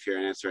brief here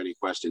and answer any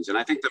questions. And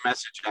I think the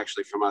message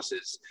actually from us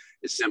is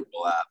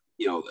simple.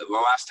 The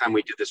last time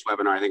we did this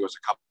webinar, I think it was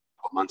a couple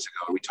months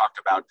ago, and we talked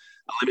about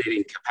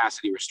eliminating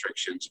capacity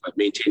restrictions, but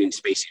maintaining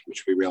spacing,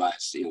 which we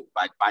realized,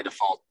 by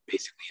default,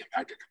 basically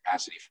impacted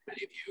capacity for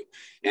many of you.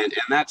 And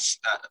that's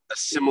a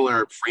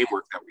similar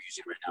framework that we're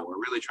using right now.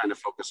 We're really trying to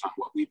focus on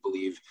what we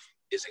believe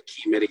is a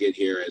key mitigant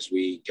here as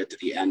we get to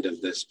the end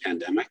of this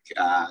pandemic.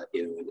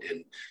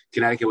 And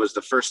Connecticut was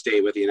the first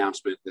state with the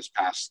announcement this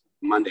past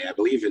Monday, I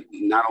believe,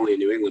 not only in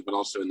New England, but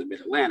also in the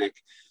Mid-Atlantic,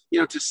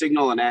 to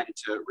signal an end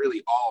to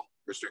really all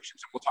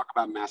restrictions. And we'll talk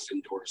about mass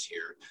indoors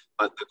here,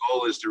 but the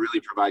goal is to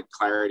really provide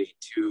clarity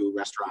to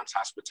restaurants,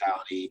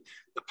 hospitality,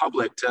 the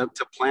public to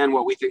plan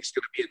what we think is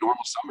going to be a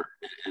normal summer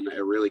and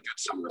a really good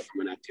summer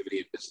from an activity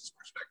and business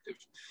perspective.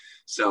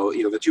 So,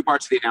 the two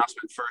parts of the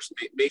announcement: first,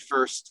 May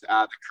 1st,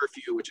 the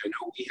curfew, which I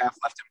know we have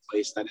left in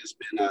place, that has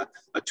been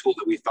a tool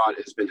that we thought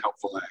has been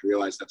helpful. I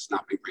realize that's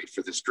not been great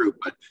for this group,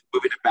 but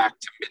moving it back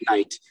to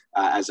midnight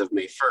as of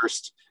May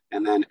 1st.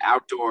 And then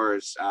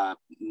outdoors,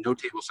 no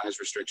table size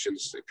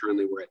restrictions.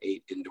 Currently, we're at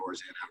 8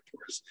 indoors and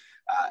outdoors.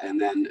 And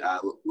then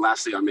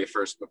lastly, on May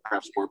 1st, but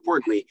perhaps more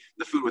importantly,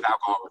 the food with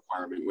alcohol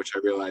requirement, which I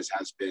realize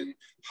has been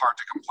hard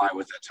to comply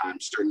with at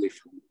times, certainly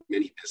for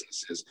many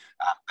businesses.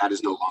 That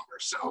is no longer.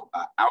 So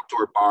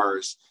outdoor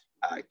bars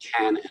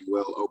can and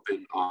will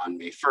open on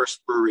May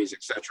 1st, breweries,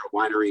 etc.,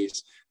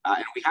 wineries.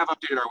 And we have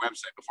updated our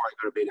website before I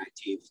go to May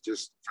 19th.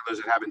 Just for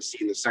those that haven't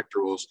seen the sector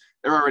rules,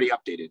 they're already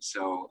updated.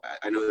 So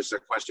I know this is a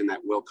question that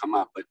will come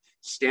up, but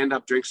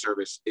stand-up drink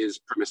service is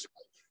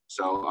permissible.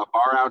 So a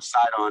bar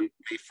outside on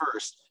May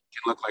 1st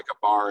can look like a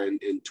bar in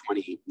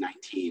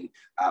 2019,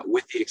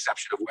 with the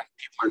exception of when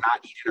people are not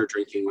eating or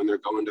drinking, when they're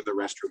going to the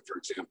restroom, for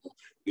example.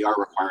 We are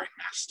requiring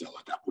masks still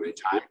at that point in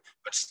time,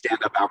 but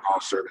stand-up alcohol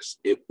service,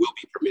 it will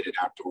be permitted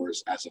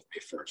outdoors as of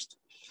May 1st.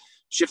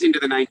 Shifting to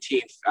the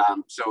 19th,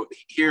 so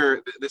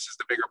here, this is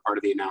the bigger part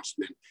of the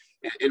announcement,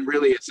 and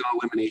really it's an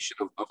elimination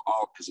of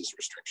all business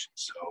restrictions.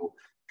 So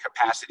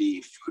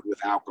capacity, food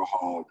with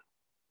alcohol,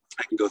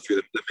 I can go through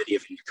the many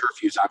of them. The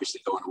curfews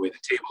obviously going away, the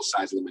table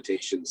size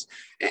limitations,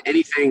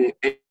 anything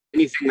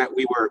that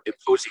we were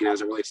imposing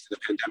as it relates to the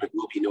pandemic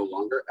will be no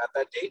longer at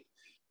that date.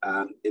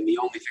 And the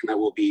only thing that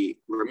will be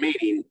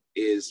remaining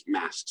is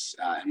masks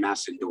and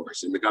masks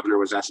indoors. And the governor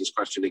was asked this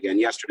question again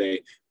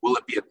yesterday. Will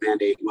it be a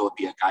mandate? Will it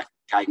be a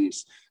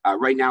guidance?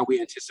 Right now, we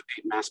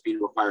anticipate masks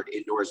being required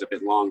indoors a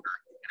bit longer.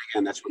 And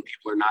again, that's when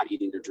people are not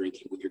eating or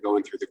drinking, when you're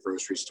going through the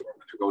grocery store,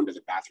 when they're going to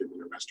the bathroom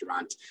in a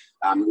restaurant.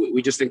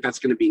 We just think that's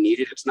going to be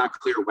needed. It's not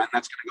clear when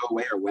that's going to go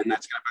away or when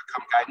that's going to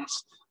become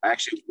guidance. I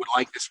actually would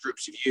like this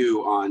group's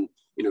view on,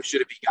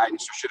 should it be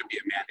guidance or should it be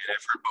a mandate?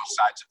 I've heard both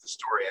sides of the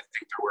story. I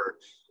think there were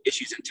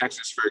issues in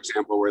Texas, for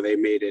example, where they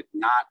made it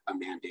not a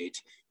mandate.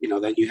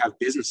 Then you have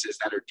businesses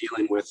that are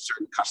dealing with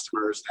certain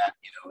customers that,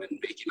 and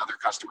making other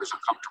customers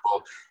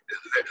uncomfortable.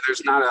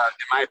 There's not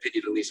in my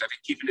opinion, at least, I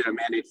think keeping it a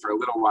mandate for a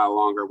little while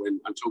longer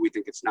until we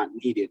think it's not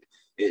needed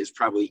is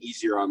probably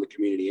easier on the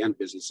community and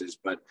businesses.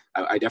 But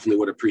I definitely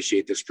would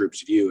appreciate this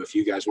group's view. If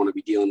you guys want to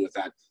be dealing with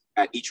that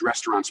at each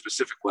restaurant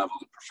specific level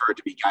and prefer it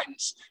to be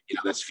guidance,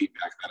 that's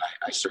feedback that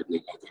I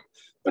certainly welcome.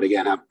 But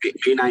again,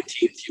 May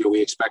 19th,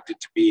 we expect it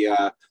to be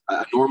a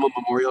normal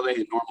Memorial Day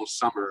and normal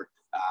summer.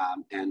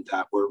 And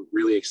we're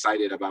really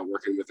excited about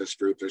working with this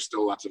group. There's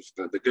still lots of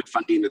the good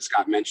funding that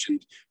Scott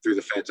mentioned through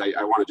the feds.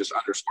 I want to just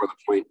underscore the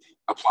point,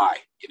 apply.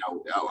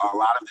 A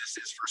lot of this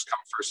is first come,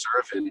 first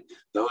serve. And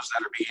those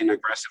that are being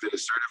aggressive and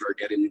assertive are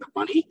getting the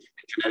money.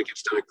 And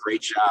Connecticut's done a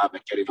great job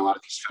at getting a lot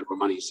of these federal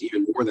monies,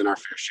 even more than our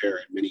fair share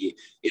in many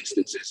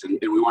instances. And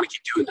we want to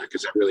keep doing that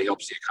because that really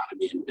helps the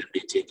economy and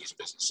maintain these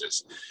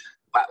businesses.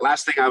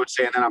 Last thing I would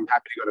say, and then I'm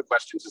happy to go to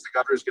questions, is the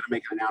governor is going to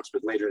make an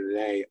announcement later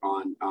today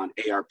on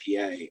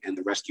ARPA and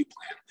the rescue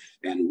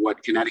plan and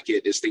what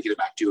Connecticut is thinking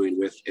about doing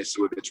with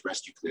some of its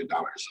rescue plan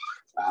dollars.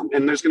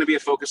 And there's going to be a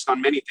focus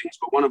on many things,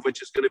 but one of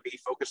which is going to be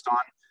focused on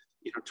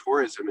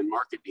tourism and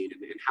marketing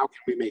and how can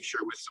we make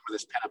sure with some of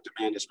this pent-up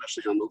demand,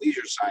 especially on the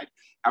leisure side,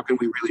 how can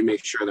we really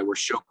make sure that we're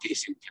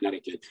showcasing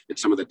Connecticut and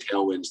some of the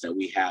tailwinds that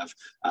we have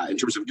in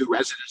terms of new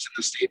residents in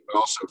the state, but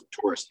also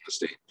tourists in the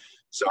state.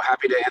 So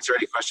happy to answer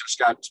any questions,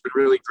 Scott. It's been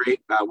really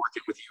great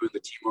working with you and the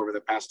team over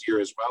the past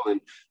year as well. And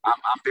I'm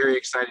very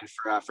excited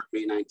for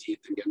May 19th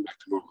and getting back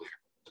to normal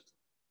here.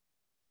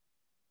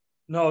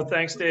 No,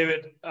 thanks,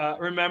 David.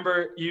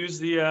 Remember, use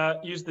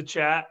the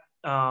chat.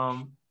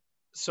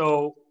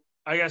 So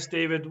I guess,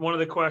 David, one of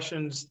the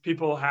questions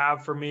people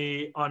have for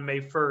me on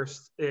May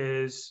 1st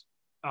is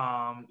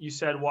you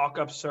said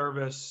walk-up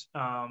service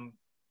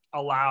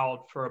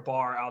allowed for a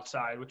bar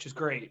outside, which is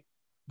great.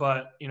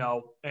 But,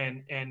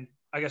 and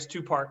I guess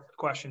two-part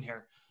question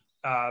here.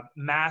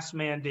 Mask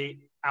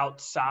mandate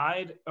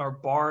outside or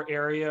bar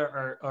area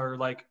or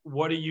like,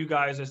 what do you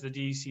guys as the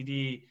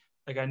DECD,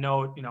 like I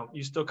know,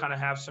 you still kind of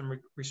have some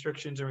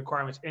restrictions and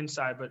requirements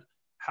inside, but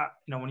how,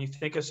 when you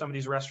think of some of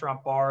these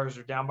restaurant bars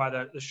or down by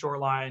the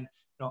shoreline,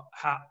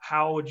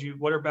 how would you,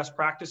 what are best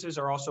practices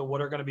or also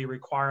what are going to be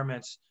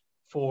requirements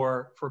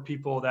for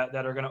people that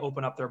are going to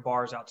open up their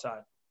bars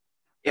outside?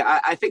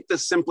 Yeah, I think the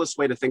simplest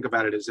way to think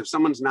about it is if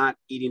someone's not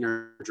eating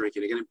or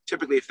drinking, again,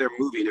 typically if they're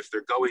moving, if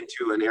they're going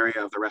to an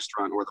area of the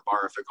restaurant or the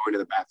bar, if they're going to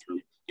the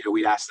bathroom,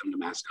 we'd ask them to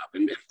mask up.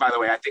 And by the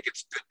way, I think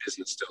it's good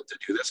business still to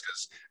do this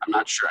because I'm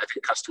not sure, I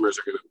think customers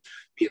are going to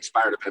be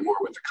inspired a bit more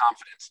with the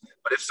confidence.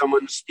 But if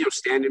someone's,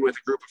 standing with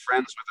a group of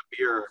friends with a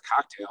beer or a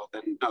cocktail,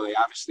 then no, they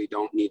obviously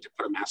don't need to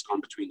put a mask on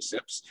between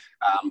sips.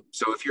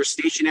 So if you're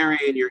stationary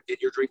and you're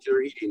drinking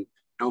or eating,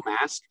 no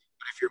mask.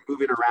 But if you're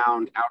moving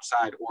around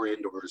outside or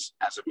indoors,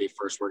 as of May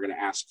 1st, we're going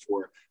to ask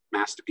for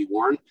masks to be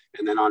worn.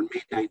 And then on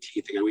May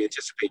 19th, again, we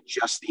anticipate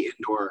just the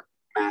indoor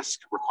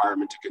mask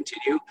requirement to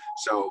continue.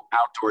 So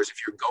outdoors, if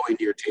you're going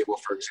to your table,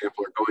 for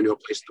example, or going to a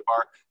place in the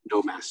bar,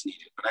 no masks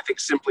needed. But I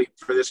think simply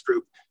for this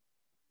group,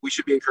 we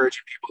should be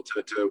encouraging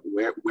people to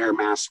wear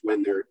masks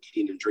when they're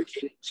eating and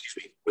drinking,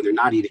 when they're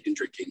not eating and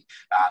drinking.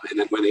 And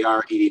then when they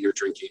are eating or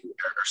drinking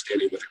or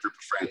standing with a group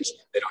of friends,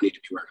 they don't need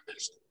to be wearing a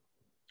mask.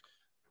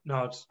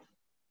 No, it's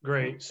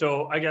great.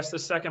 So I guess the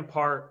second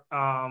part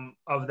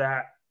of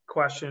that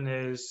question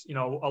is, a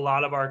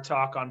lot of our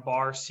talk on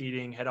bar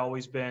seating had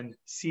always been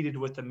seated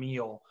with a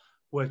meal,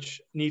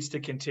 which needs to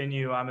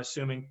continue, I'm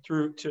assuming,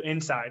 through to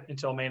inside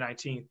until May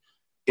 19th.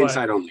 But,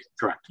 inside only,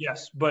 correct.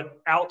 Yes, but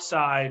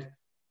outside,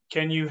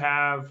 can you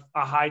have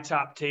a high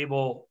top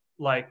table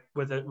like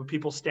with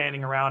people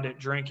standing around it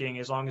drinking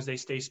as long as they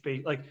stay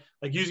space, like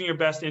using your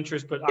best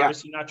interest, but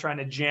obviously not trying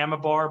to jam a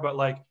bar, but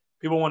like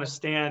people want to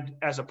stand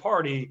as a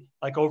party,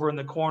 like over in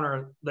the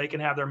corner, they can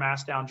have their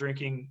mask down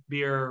drinking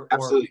beer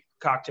or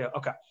cocktail.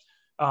 Okay.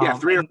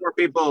 3 or 4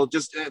 people,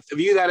 just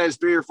view that as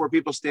 3 or 4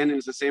 people standing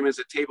is the same as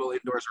a table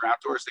indoors or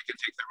outdoors. They can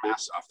take their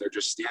masks off. They're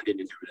just standing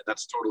and doing it.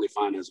 That's totally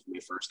fine as of May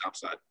 1st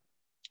outside.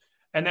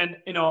 And then,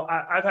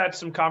 I've had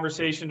some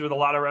conversations with a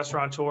lot of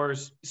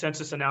restaurateurs since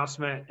this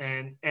announcement.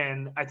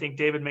 And I think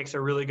David makes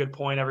a really good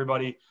point,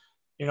 everybody,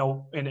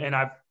 and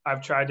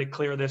I've tried to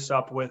clear this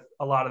up with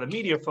a lot of the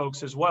media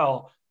folks as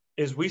well,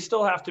 is we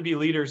still have to be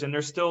leaders, and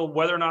there's still,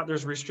 whether or not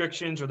there's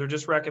restrictions or they're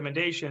just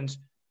recommendations,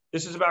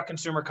 this is about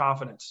consumer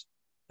confidence.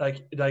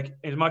 like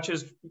as much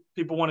as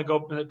people I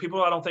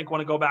don't think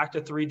want to go back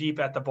to 3 deep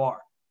at the bar,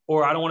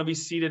 or I don't want to be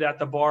seated at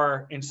the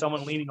bar and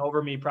someone leaning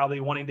over me, probably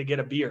wanting to get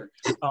a beer.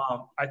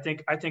 I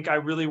think I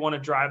really want to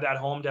drive that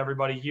home to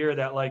everybody here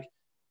that, like,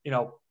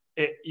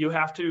 you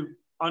have to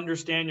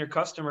understand your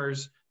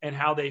customers and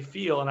how they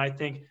feel. And I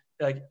think,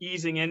 like,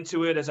 easing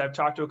into it, as I've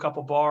talked to a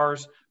couple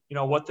bars,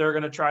 what they're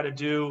going to try to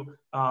do.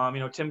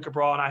 Tim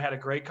Cabral and I had a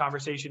great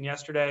conversation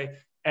yesterday.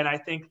 And I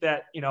think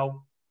that,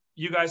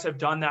 you guys have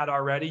done that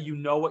already.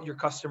 What your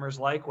customers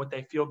like, what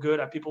they feel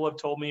good. People have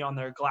told me on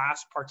their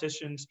glass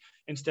partitions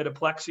instead of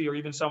plexi, or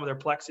even some of their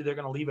plexi, they're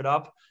going to leave it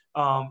up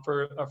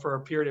for a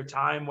period of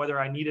time, whether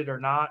I need it or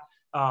not.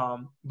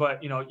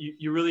 But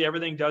you really,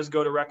 everything does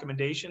go to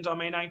recommendations on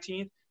May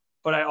 19th.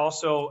 But I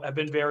also have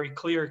been very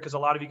clear, because a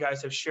lot of you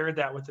guys have shared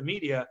that with the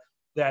media,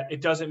 that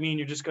it doesn't mean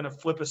you're just going to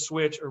flip a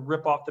switch or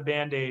rip off the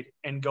Band-Aid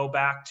and go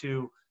back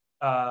to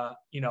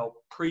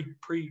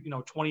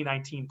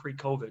 2019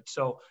 pre-COVID.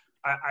 So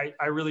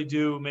I really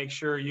do make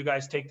sure you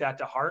guys take that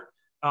to heart,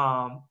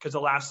 because the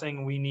last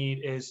thing we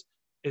need is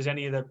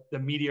any of the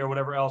media or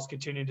whatever else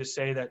continuing to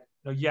say that,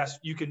 yes,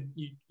 you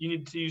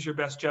need to use your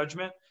best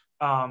judgment,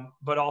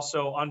 but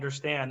also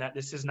understand that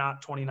this is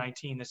not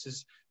 2019. This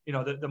is,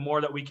 the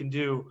more that we can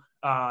do,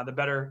 the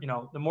better,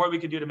 the more we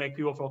can do to make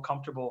people feel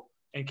comfortable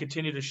and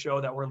continue to show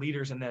that we're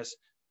leaders in this,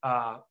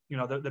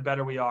 the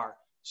better we are.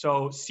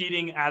 So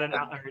seating at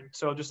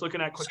so just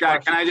looking at quick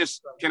Scott, questions.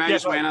 can I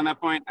just weigh in on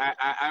that point?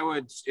 I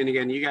would, and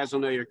again, you guys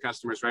will know your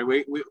customers, right?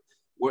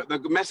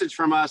 The message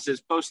from us is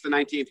post the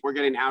 19th, we're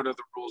getting out of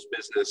the rules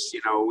business.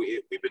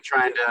 We've been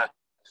trying to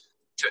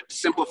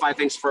simplify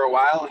things for a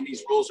while, and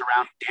these rules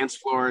around dance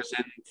floors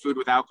and food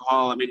with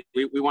alcohol. I mean,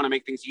 we want to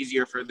make things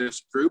easier for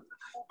this group,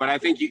 but I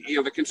think,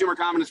 the consumer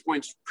confidence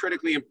point is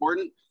critically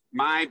important.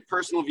 My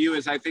personal view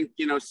is, I think,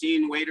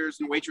 seeing waiters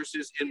and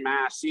waitresses in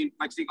masks, seeing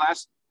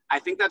plexiglass, I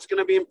think that's going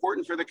to be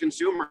important for the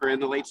consumer in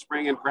the late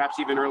spring and perhaps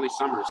even early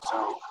summer.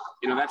 So,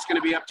 that's going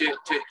to be up to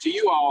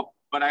you all.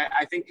 But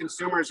I think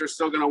consumers are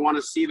still going to want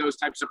to see those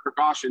types of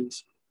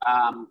precautions,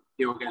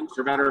 again,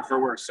 for better or for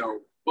worse.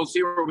 So we'll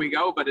see where we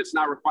go, but it's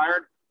not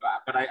required.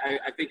 But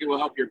I think it will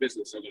help your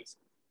business, I guess.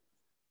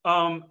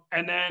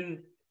 And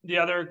then the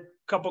other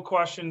couple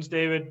questions,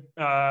 David,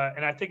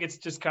 and I think it's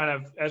just kind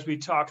of, as we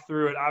talk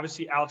through it,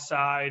 obviously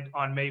outside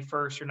on May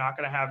 1st, you're not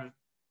going to have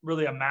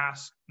really a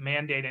mask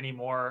mandate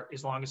anymore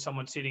as long as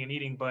someone's sitting and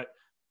eating, but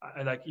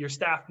like your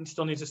staff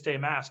still needs to stay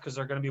masked because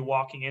they're going to be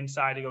walking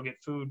inside to go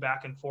get food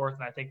back and forth.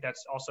 And I think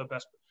that's also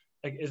best.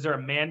 Like, is there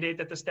a mandate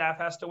that the staff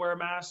has to wear a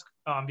mask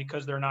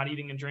because they're not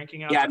eating and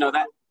drinking outside? Yeah, no,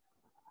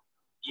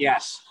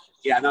 yes.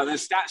 Yeah, no, the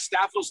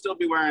staff will still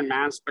be wearing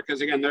masks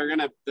because, again, they're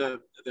going to,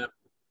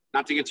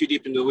 not to get too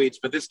deep into the weeds,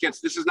 but this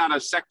is not a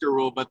sector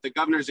rule, but the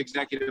governor's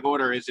executive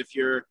order is if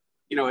you're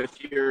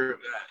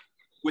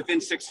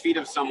within 6 feet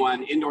of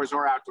someone, indoors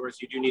or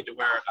outdoors, you do need to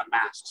wear a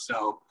mask.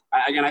 So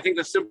again, I think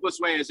the simplest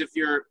way is if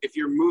you're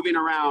moving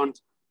around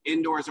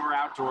indoors or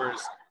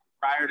outdoors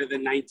prior to the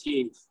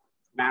 19th,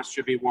 masks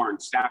should be worn,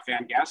 staff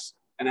and guests.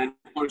 And then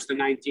post the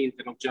 19th,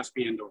 it'll just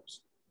be indoors.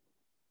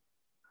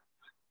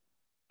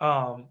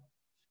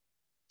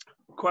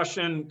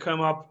 Question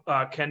come up,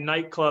 can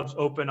nightclubs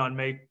open on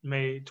May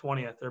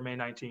 20th or May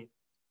 19th?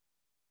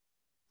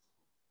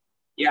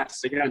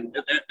 Yes, again,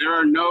 there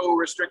are no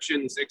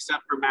restrictions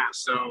except for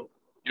masks. So,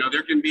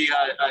 there can be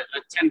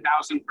a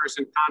 10,000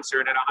 person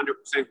concert at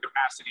 100%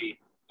 capacity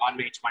on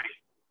May 20th.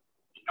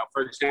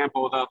 For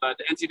example, the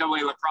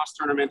NCAA lacrosse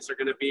tournaments are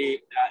going to be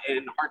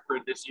in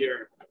Hartford this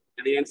year.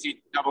 And the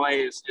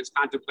NCAA is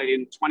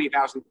contemplating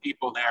 20,000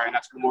 people there, and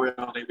that's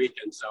Memorial Day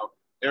weekend. So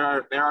there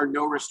are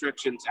no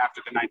restrictions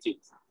after the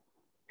 19th,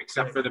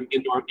 except for the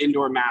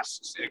indoor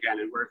masks again.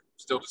 And we're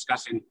still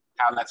discussing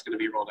how that's going to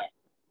be rolled out.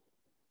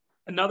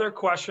 Another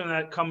question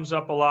that comes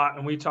up a lot,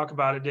 and we talk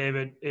about it,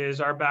 David,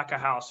 is our back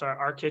of house,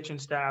 our kitchen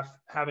staff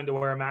having to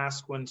wear a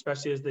mask when,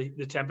 especially as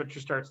the temperature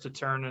starts to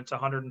turn and it's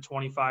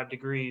 125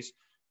 degrees.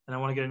 And I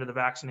want to get into the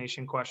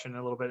vaccination question in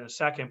a little bit in a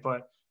second,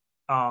 but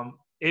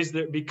is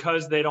there,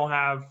 because they don't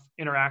have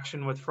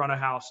interaction with front of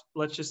house,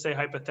 let's just say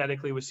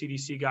hypothetically with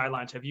CDC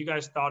guidelines, have you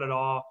guys thought at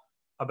all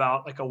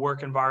about like a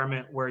work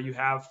environment where you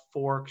have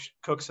 4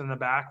 cooks in the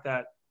back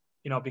that,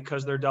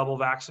 because they're double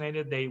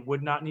vaccinated, they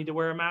would not need to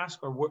wear a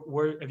mask? Or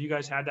where have you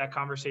guys had that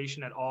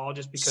conversation at all?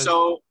 Just because.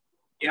 So,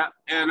 yeah,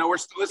 and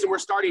we're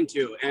starting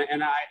to,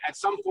 and at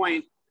some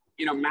point,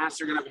 masks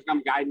are going to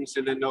become guidance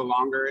and then no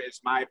longer is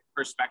my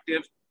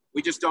perspective.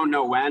 We just don't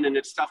know when, and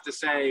it's tough to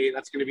say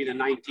that's going to be the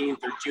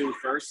 19th or June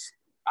 1st.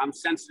 I'm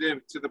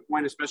sensitive to the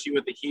point, especially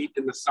with the heat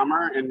in the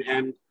summer, and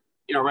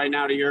right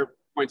now, to your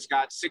point,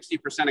 Scott,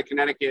 60% of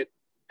Connecticut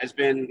has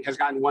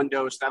gotten 1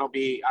 dose. That'll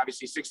be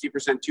obviously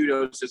 60%, 2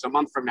 doses a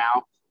month from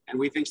now. And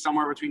we think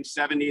somewhere between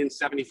 70 and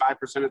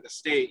 75% of the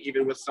state,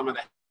 even with some of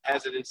the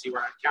hesitancy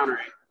we're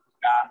encountering,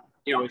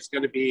 it's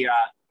going to be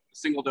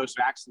single dose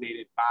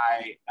vaccinated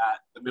by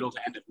the middle to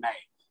end of May.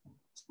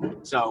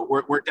 So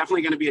we're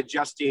definitely going to be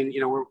adjusting,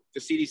 the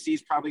CDC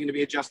is probably going to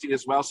be adjusting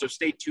as well. So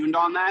stay tuned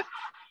on that.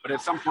 But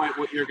at some point,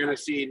 what you're going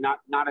to see,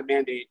 not a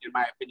mandate, in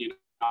my opinion,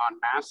 en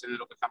masse, and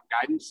it'll become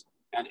guidance.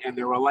 And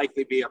there will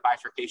likely be a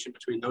bifurcation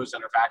between those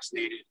that are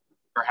vaccinated,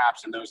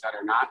 perhaps, and those that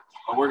are not.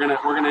 But we're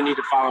gonna need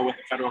to follow what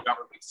the federal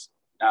government's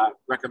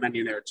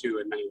recommending there too,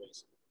 in many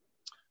ways.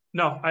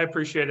 No, I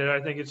appreciate it.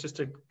 I think it's just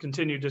a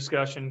continued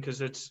discussion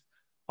because it's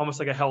almost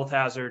like a health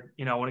hazard,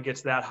 you know, when it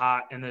gets that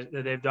hot. And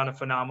they've done a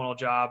phenomenal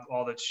job,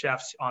 all the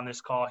chefs on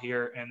this call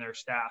here and their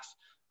staffs.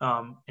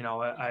 You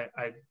know,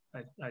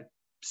 I've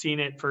seen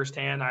it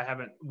firsthand. I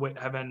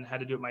haven't had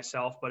to do it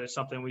myself, but it's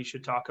something we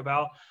should talk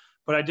about.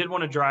 But I did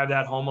want to drive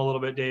that home a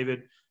little bit,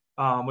 David,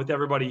 with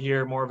everybody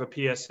here, more of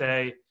a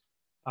PSA.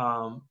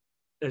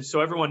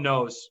 So everyone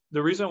knows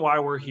the reason why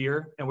we're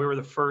here, and we were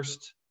the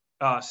first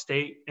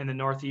state in the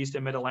Northeast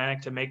and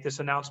Mid-Atlantic to make this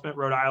announcement.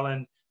 Rhode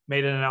Island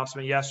made an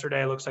announcement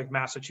yesterday. It looks like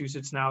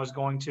Massachusetts now is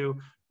going to.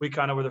 We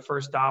kind of were the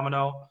first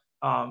domino.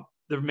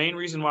 The main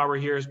reason why we're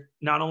here is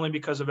not only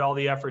because of all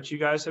the efforts you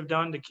guys have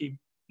done to keep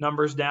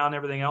numbers down,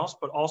 everything else,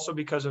 but also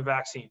because of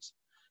vaccines.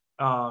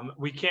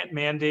 We can't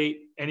mandate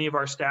any of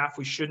our staff.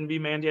 We shouldn't be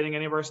mandating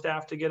any of our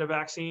staff to get a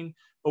vaccine,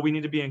 but we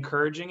need to be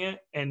encouraging it.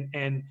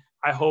 And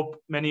I hope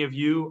many of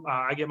you,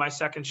 I get my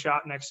second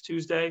shot next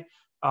Tuesday.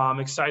 I'm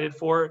excited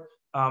for it.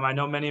 I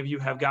know many of you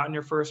have gotten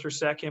your first or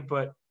second,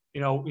 but you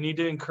know, we need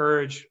to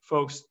encourage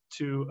folks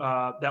to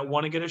that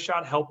want to get a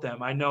shot, help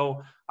them. I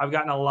know I've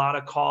gotten a lot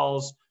of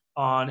calls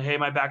on, hey,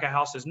 my back of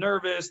house is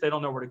nervous. They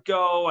don't know where to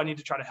go. I need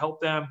to try to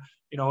help them.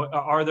 You know,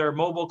 are there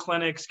mobile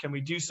clinics? Can we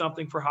do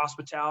something for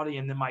hospitality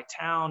in my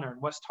town or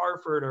in West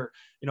Hartford or,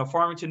 you know,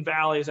 Farmington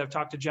Valley, as I've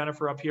talked to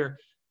Jennifer up here.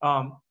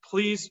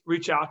 Please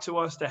reach out to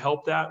us to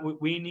help that.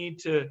 We need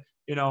to,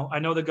 you know, I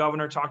know the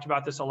governor talked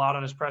about this a lot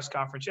on his press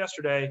conference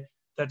yesterday,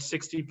 that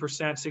 60%,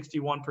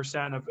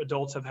 61% of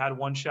adults have had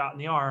one shot in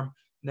the arm,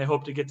 and they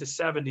hope to get to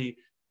 70.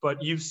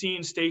 But you've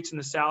seen states in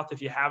the South,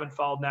 if you haven't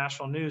followed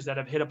national news, that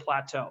have hit a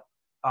plateau.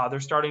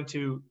 They're starting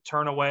to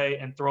turn away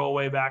and throw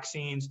away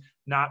vaccines,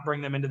 not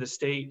bring them into the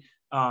state.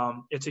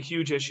 It's a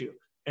huge issue.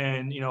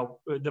 And, you know,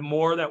 the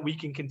more that we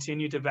can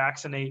continue to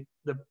vaccinate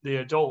the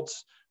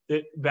adults,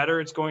 the better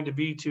it's going to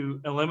be to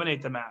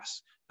eliminate the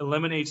mass,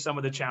 eliminate some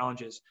of the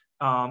challenges.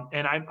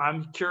 And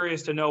I'm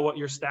curious to know what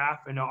your staff,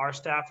 and our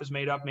staff is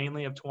made up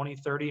mainly of 20,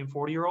 30, and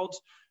 40-year-olds.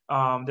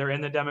 They're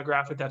in the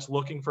demographic that's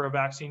looking for a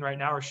vaccine right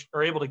now, or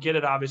are able to get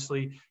it,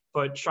 obviously,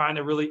 but trying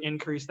to really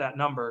increase that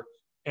number.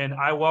 And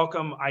I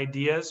welcome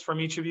ideas from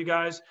each of you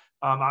guys.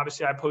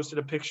 Obviously, I posted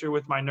a picture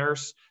with my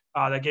nurse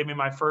that gave me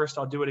my first.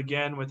 I'll do it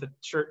again with the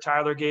shirt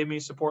Tyler gave me,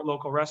 support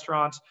local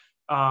restaurants.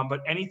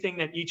 But anything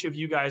that each of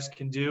you guys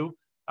can do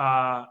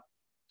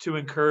to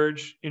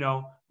encourage, you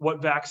know,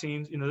 what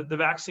vaccines, you know, the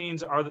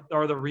vaccines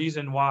are the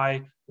reason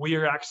why we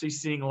are actually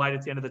seeing light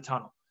at the end of the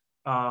tunnel.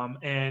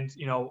 And,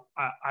 you know,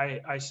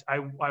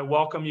 I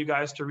welcome you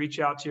guys to reach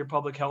out to your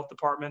public health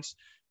departments,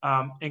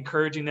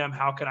 encouraging them,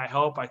 how can I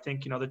help? I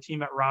think, you know, the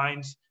team at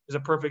Rhines is a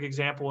perfect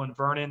example. In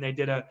Vernon, they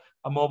did a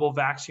mobile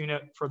vax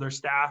unit for their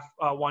staff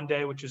one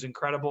day, which is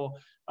incredible.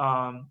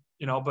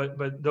 You know,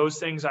 but those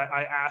things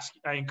I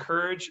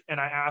encourage, and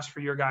I ask for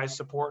your guys'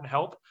 support and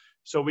help,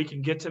 so we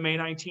can get to May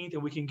 19th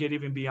and we can get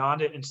even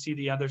beyond it and see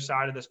the other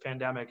side of this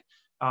pandemic.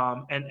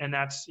 And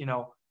that's, you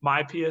know,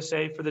 my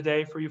PSA for the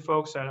day for you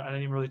folks. I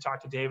didn't even really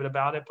talk to David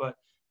about it, but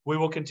we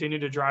will continue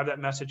to drive that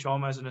message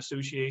home as an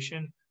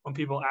association. When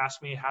people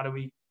ask me, how do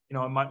we, you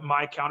know,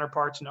 my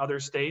counterparts in other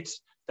states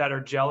that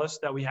are jealous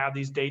that we have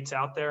these dates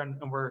out there and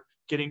we're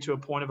getting to a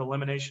point of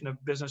elimination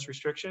of business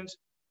restrictions,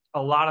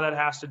 a lot of that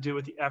has to do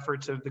with the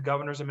efforts of the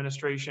governor's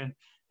administration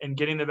and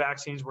getting the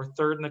vaccines. We're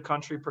third in the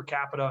country per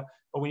capita,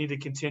 but we need to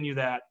continue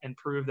that and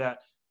prove that,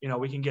 you know,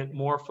 we can get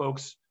more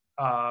folks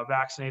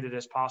vaccinated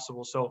as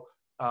possible. So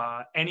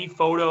any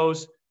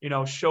photos, you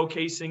know,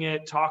 showcasing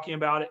it, talking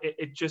about it,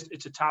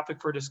 it's a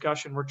topic for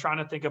discussion. We're trying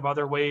to think of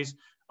other ways,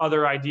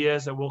 other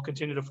ideas that we'll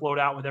continue to float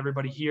out with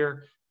everybody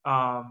here.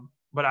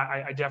 But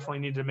I definitely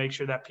need to make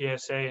sure that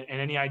PSA and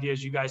any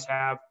ideas you guys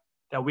have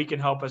that we can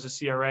help as a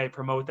CRA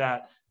promote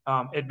that.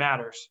 It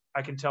matters.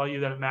 I can tell you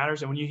that it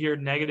matters. And when you hear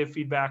negative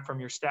feedback from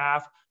your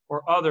staff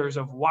or others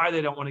of why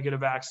they don't want to get a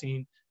vaccine,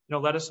 you know,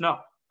 let us know.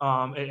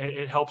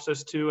 It helps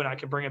us too. And I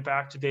can bring it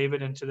back to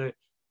David and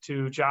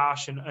to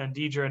Josh and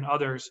Deidre and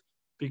others,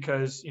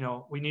 because, you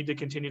know, we need to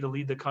continue to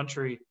lead the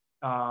country.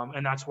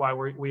 And that's why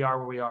we are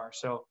where we are.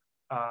 So,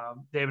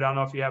 David, I don't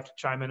know if you have to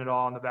chime in at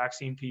all on the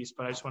vaccine piece,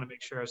 but I just want to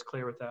make sure I was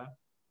clear with that.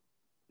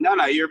 No,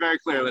 you're very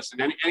clear.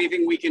 Listen,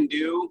 anything we can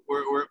do,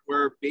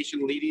 we're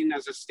nation leading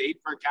as a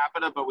state per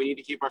capita, but we need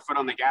to keep our foot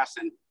on the gas.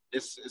 And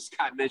this, as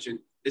Scott mentioned,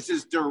 this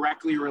is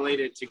directly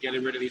related to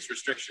getting rid of these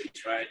restrictions,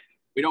 right?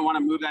 We don't want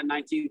to move that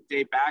 19th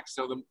day back.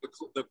 So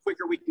the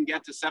quicker we can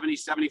get to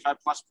 75+%,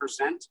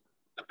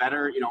 the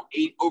better. You know,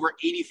 over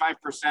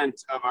 85%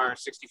 of our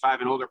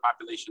 65 and older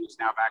population is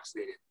now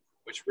vaccinated,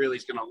 which really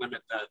is going to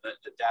limit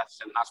the deaths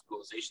and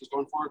hospitalizations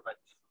going forward. But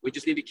we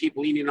just need to keep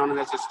leaning on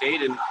it as a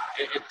state, and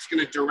it's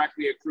going to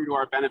directly accrue to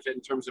our benefit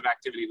in terms of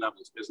activity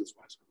levels,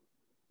 business-wise.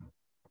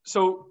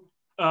 So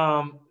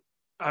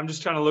I'm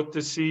just trying to look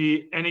to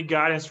see any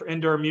guidance for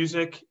indoor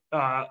music.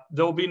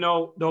 There'll be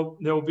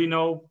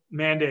no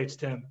mandates,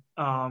 Tim.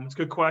 It's a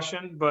good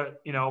question,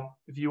 but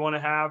if you want to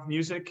have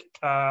music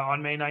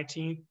on May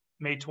 19th,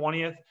 May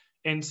 20th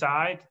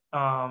inside,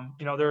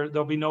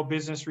 there'll be no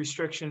business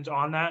restrictions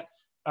on that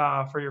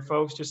for your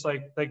folks. Just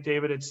like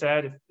David had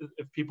said,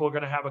 if people are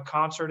going to have a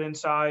concert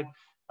inside,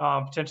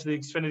 potentially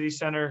the Xfinity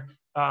Center,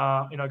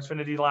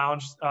 Xfinity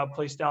Lounge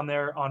place down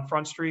there on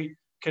Front Street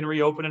can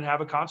reopen and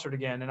have a concert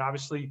again. And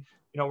obviously,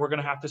 we're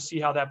going to have to see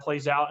how that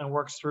plays out and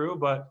works through.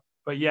 But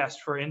yes,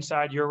 for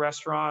inside your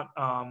restaurant,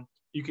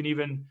 you can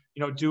even,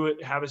 do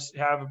it,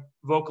 have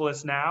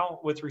vocalists now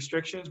with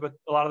restrictions, but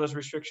a lot of those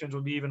restrictions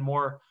will be even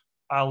more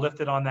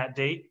lifted on that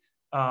date.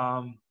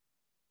 I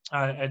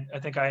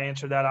think I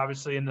answered that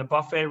obviously. In the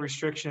buffet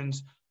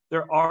restrictions,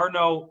 there are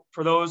no,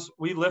 for those,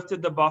 we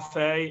lifted the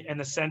buffet in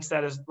the sense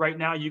that is right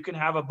now you can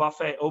have a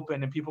buffet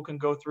open and people can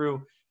go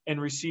through and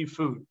receive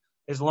food.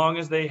 As long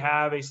as they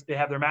have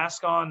their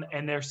mask on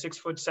and they're 6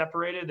 foot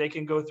separated, they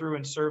can go through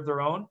and serve their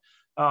own.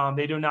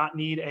 They do not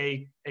need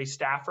a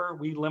staffer.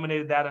 We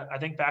eliminated that, I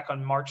think, back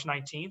on March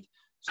 19th.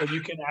 So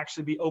you can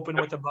actually be open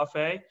with a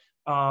buffet,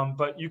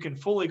 but you can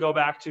fully go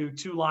back to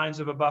 2 lines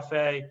of a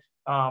buffet,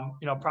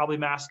 probably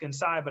mask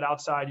inside, but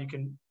outside you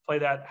can play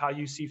that how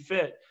you see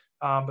fit.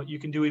 But you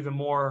can do even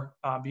more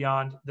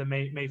beyond the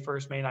May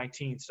 1st, May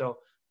 19th. So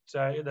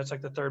that's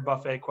like the third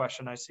buffet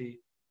question I see.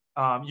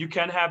 You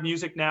can have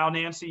music now,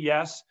 Nancy,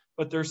 yes,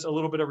 but there's a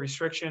little bit of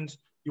restrictions.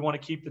 You want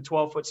to keep the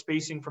 12-foot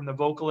spacing from the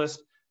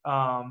vocalist.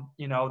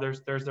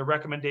 There's the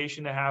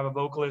recommendation to have a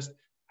vocalist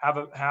have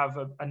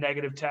a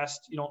negative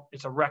test.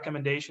 It's a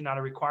recommendation, not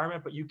a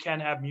requirement, but you can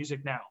have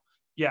music now.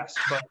 Yes,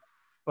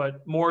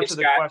 but more to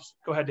the question.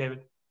 Go ahead,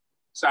 David.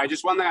 Sorry,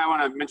 just one thing I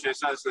want to mention. I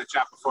saw this in the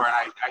chat before, and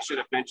I should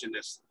have mentioned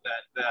this.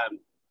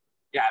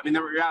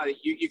 The reality,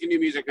 you can do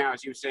music now,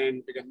 as you were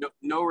saying, again,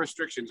 no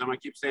restrictions. I'm going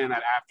to keep saying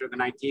that after the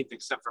 19th,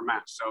 except for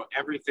masks. So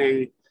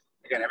everything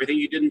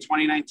you did in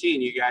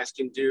 2019, you guys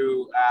can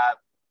do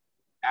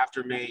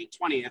after May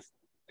 20th.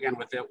 Again,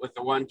 with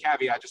the one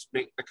caveat, just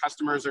the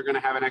customers are going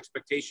to have an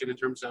expectation in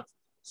terms of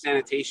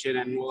sanitation,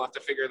 and we'll have to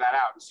figure that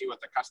out and see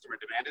what the customer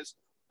demand is.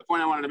 The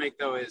point I wanted to make,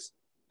 though, is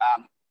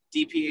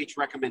DPH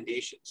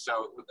recommendations.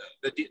 So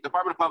the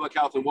Department of Public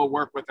Health, and we'll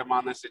work with them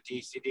on this at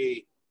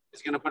DECD,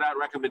 is going to put out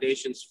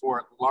recommendations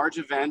for large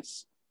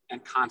events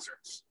and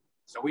concerts.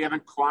 So we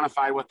haven't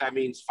quantified what that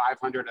means,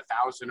 500,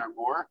 1,000 or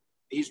more.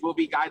 These will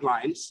be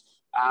guidelines,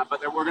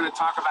 but we're going to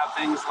talk about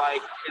things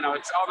like,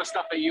 it's all the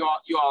stuff that you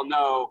all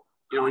know,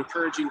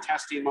 encouraging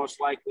testing most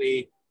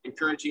likely,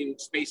 encouraging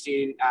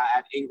spacing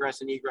at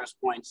ingress and egress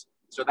points.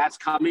 So that's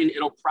coming.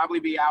 It'll probably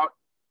be out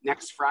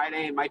next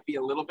Friday. It might be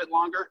a little bit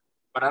longer,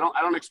 but I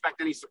don't expect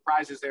any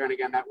surprises there. And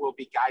again, that will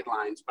be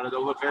guidelines, but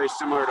it'll look very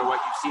similar to what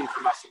you've seen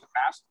from us in the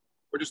past.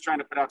 We're just trying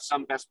to put out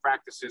some best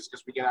practices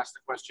because we get asked the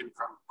question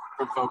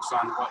from folks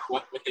on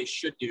what they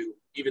should do,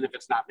 even if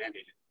it's not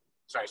mandated.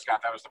 Sorry,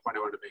 Scott, that was the point I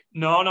wanted to make.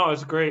 No,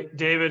 it's great.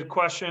 David,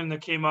 question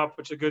that came up,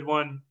 which is a good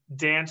one.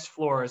 Dance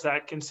floor, is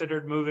that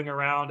considered moving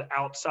around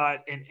outside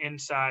and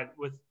inside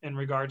in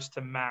regards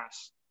to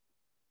masks?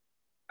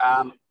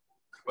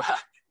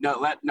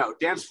 No.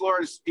 Dance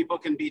floors, people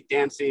can be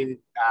dancing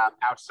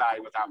outside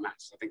without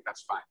masks. I think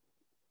that's fine.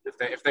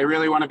 If they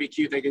really want to be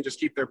cute, they can just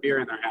keep their beer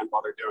in their hand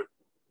while they're doing it.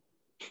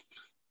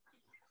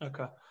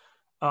 Okay.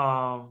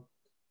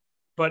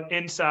 But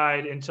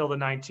inside until the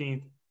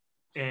 19th.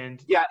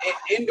 And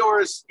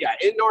indoors the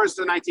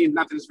 19th,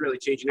 nothing's really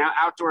changing. Now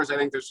outdoors, I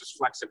think there's just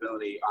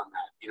flexibility on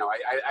that.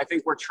 I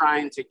think we're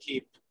trying to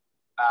keep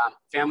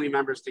family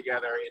members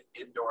together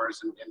indoors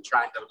and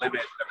trying to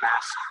limit the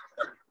mask.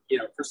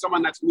 For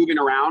someone that's moving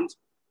around,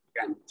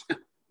 again,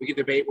 we can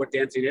debate what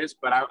dancing is,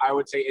 but I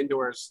would say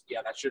indoors,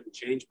 that shouldn't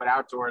change. But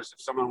outdoors,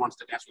 if someone wants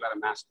to dance without a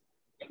mask,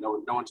 no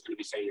one's going to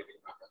be saying anything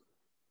about that.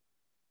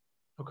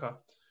 Okay.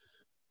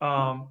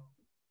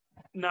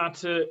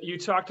 You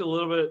talked a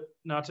little bit,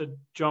 not to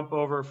jump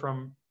over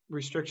from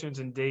restrictions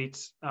and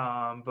dates,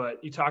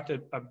 but you talked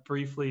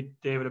briefly,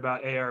 David,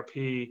 about ARP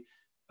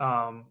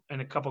and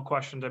a couple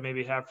questions I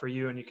maybe have for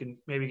you, and you can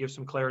maybe give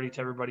some clarity to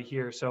everybody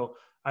here. So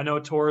I know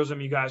tourism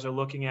you guys are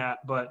looking at,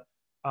 but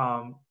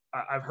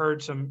I've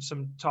heard some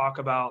talk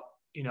about,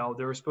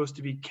 there was supposed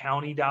to be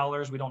county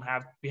dollars. We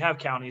have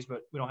counties,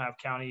 but we don't have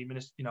county,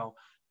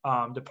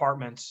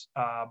 departments,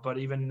 but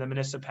even the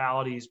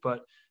municipalities.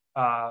 But,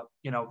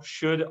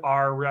 should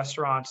our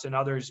restaurants and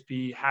others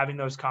be having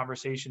those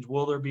conversations?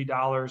 Will there be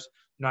dollars?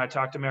 I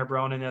talked to Mayor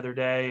Bronin the other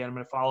day, and I'm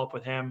going to follow up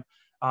with him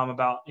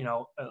about,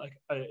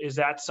 is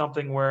that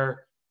something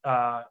where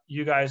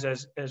you guys,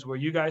 as where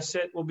you guys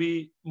sit, will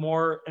be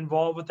more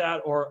involved with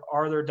that? Or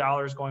are there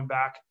dollars going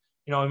back?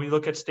 When we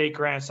look at state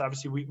grants,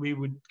 obviously we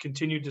would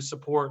continue to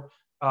support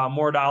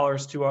more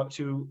dollars to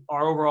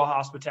our overall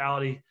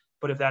hospitality.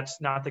 But if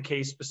that's not the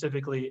case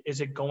specifically,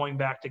 is it going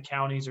back to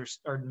counties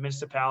or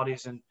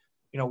municipalities? And,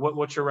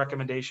 what's your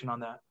recommendation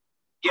on that?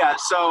 Yeah,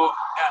 so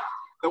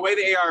the way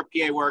the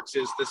ARPA works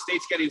is the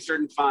state's getting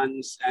certain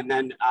funds, and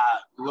then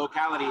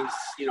localities,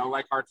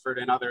 like Hartford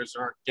and others,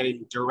 are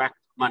getting direct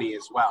money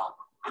as well.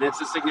 and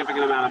it's a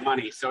significant amount of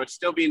money. So it's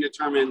still being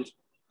determined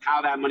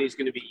how that money is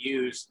going to be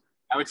used.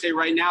 I would say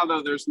right now,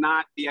 though, there's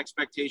not the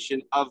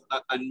expectation of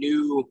a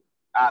new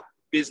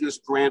business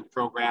grant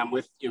program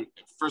with,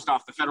 first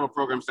off, the federal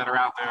programs that are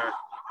out there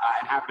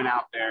and have been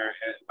out there,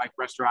 like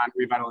restaurant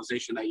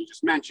revitalization that you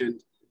just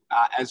mentioned,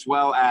 as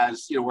well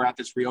as, we're at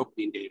this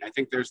reopening date. I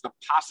think there's the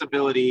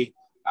possibility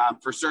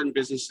for certain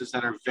businesses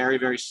that are very,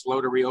 very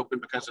slow to reopen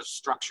because of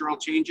structural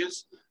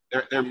changes.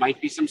 There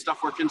might be some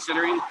stuff we're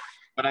considering,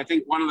 but I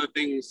think one of the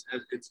things,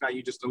 and Scott,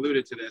 you just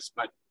alluded to this,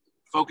 but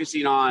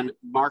focusing on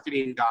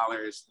marketing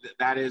dollars,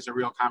 that is a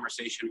real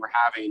conversation we're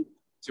having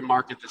to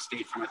market the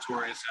state from a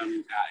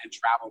tourism and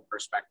travel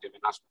perspective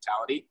and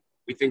hospitality.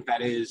 We think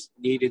that is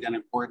needed and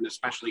important,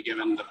 especially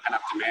given the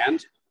pent-up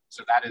demand.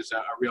 So that is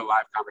a real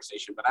live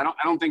conversation. But I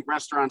don't think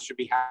restaurants should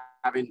be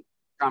having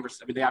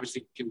conversations. I mean, they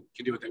obviously can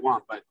do what they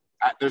want, but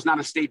there's not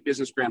a state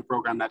business grant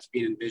program that's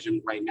being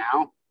envisioned right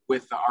now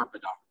with the ARPA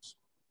dollars.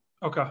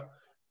 Okay.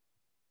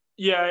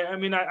 Yeah, I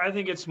mean, I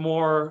think it's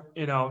more,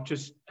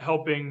 just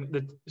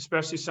helping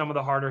especially some of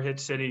the harder hit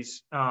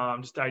cities,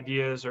 just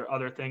ideas or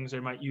other things they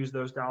might use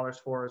those dollars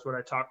for is what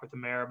I talked with the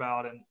mayor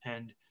about,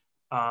 and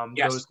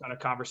yes. Those kind of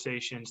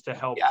conversations to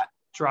help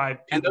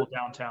drive people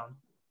downtown.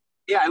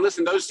 Yeah, and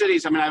listen, those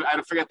cities, I mean, I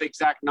forget the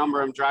exact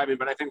number I'm driving,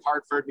 but I think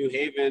Hartford, New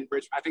Haven,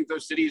 Bridge, I think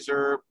those cities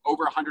are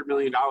over $100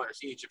 million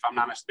each, if I'm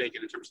not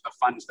mistaken, in terms of the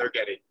funds they're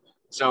getting.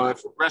 So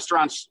if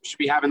restaurants should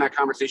be having that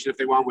conversation if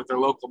they want with their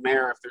local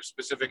mayor, if there's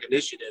specific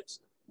initiatives.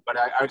 But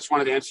I just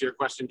wanted to answer your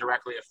question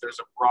directly if there's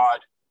a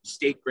broad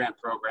state grant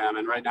program,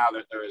 and right now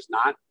there is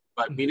not.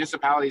 But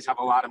municipalities have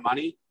a lot of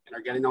money and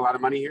are getting a lot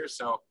of money here.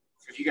 So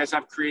if you guys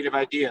have creative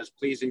ideas,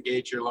 please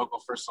engage your local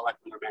first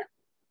selectman or mayor.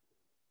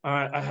 All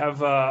right, I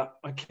have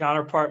my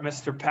counterpart,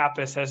 Mr.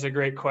 Pappas, has a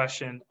great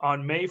question.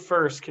 On May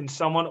 1st, can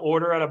someone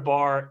order at a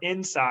bar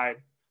inside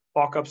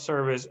walk-up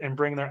service and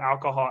bring their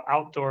alcohol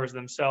outdoors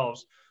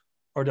themselves?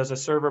 Or does a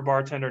server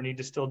bartender need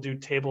to still do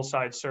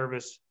tableside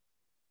service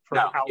for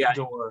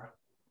outdoor?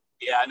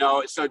 Yeah,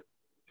 no. So,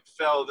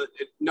 Phil,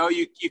 no,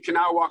 you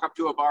cannot walk up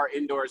to a bar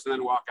indoors and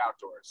then walk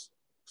outdoors.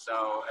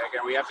 So,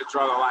 again, we have to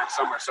draw the line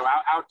somewhere. So,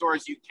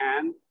 outdoors you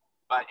can,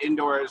 but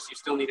indoors you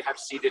still need to have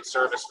seated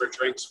service for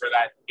drinks for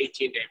that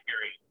 18-day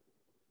period.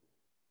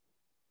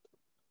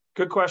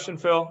 Good question,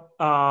 Phil.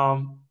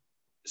 And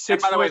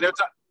by the way,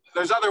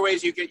 there's other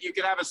ways you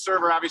could have a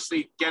server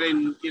obviously get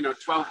in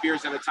 12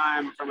 beers at a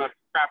time from a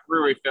craft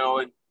brewery, Phil,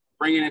 and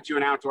bringing it to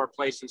an outdoor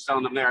place and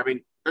selling them there. I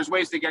mean, there's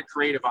ways to get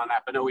creative on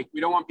that, but no, we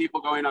don't want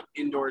people going up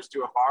indoors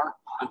to a bar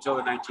until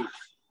the 19th.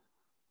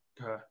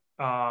 Okay.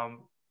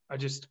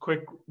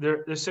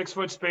 The 6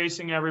 foot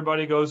spacing,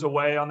 everybody goes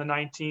away on the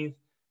 19th.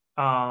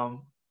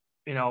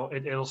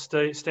 It'll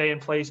stay in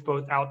place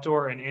both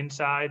outdoor and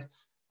inside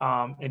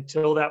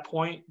until that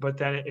point. But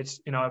then it's,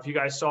 if you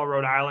guys saw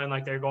Rhode Island,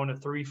 like they're going to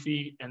 3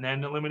 feet and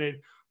then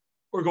eliminated,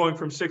 we're going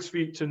from 6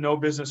 feet to no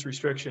business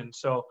restrictions.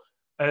 So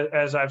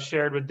as I've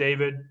shared with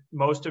David,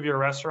 most of your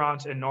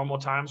restaurants in normal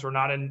times, we're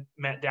not in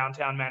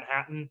downtown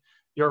Manhattan.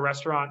 Your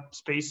restaurant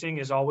spacing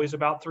is always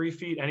about 3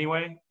 feet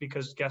anyway,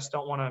 because guests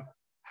don't want to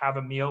have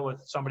a meal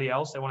with somebody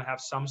else. They want to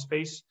have some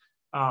space.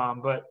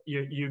 But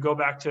you go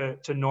back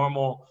to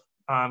normal,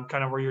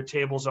 kind of where your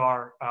tables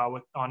are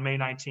on May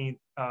 19th,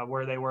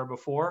 where they were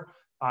before.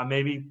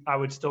 Maybe I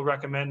would still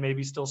recommend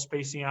maybe still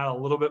spacing out a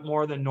little bit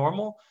more than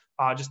normal,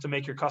 just to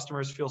make your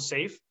customers feel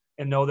safe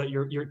and know that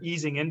you're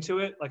easing into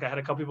it. Like I had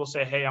a couple people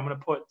say, hey, I'm going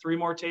to put 3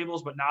 more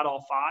tables, but not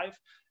all 5.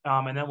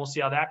 And then we'll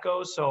see how that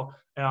goes. So,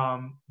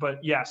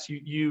 but yes,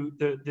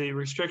 the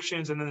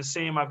restrictions, and then the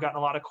same, I've gotten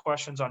a lot of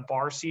questions on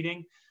bar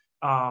seating.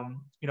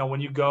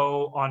 When you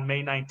go on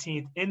May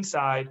 19th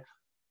inside,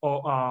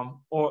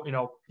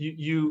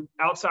 you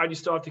outside, you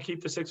still have to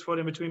keep the 6 foot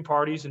in between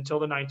parties until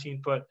the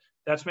 19th, but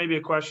that's maybe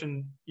a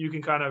question you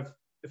can kind of,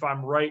 if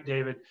I'm right,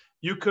 David,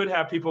 you could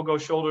have people go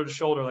shoulder to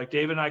shoulder. Like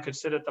David and I could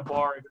sit at the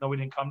bar, even though we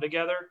didn't come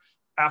together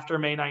after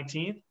May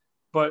 19th.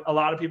 But a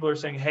lot of people are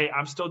saying, hey,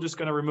 I'm still just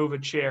going to remove a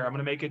chair. I'm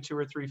going to make it 2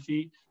 or 3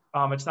 feet.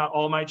 It's not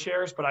all my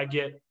chairs, but I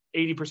get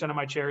 80% of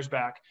my chairs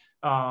back.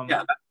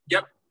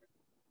 Yep.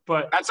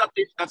 But that's up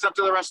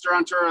to the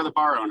restaurateur or the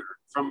bar owner.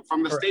 From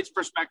the correct. State's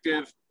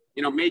perspective,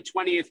 May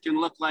 20th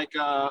can look like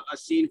a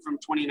scene from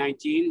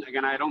 2019.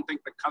 Again, I don't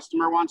think the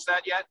customer wants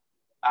that yet.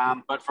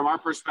 But from our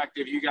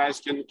perspective, you guys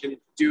can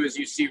do as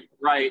you see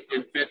right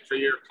and fit for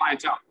your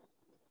clientele.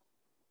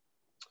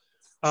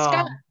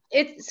 Scott,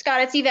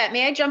 it's Yvette.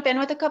 May I jump in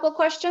with a couple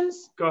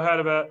questions? Go ahead,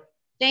 Yvette.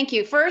 Thank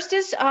you. First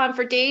is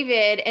for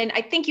David, and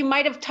I think you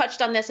might have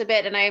touched on this a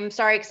bit, and I'm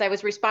sorry because I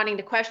was responding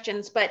to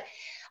questions, but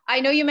I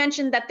know you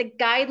mentioned that the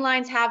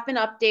guidelines have been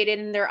updated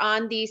and they're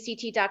on the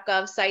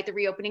ct.gov site, the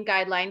reopening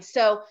guidelines.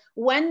 So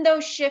when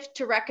those shift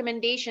to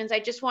recommendations, I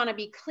just want to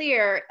be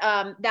clear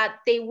that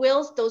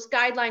those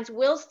guidelines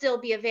will still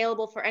be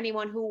available for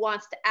anyone who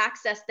wants to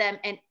access them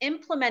and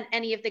implement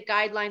any of the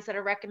guidelines that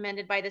are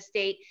recommended by the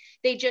state.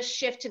 They just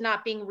shift to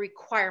not being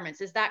requirements.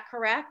 Is that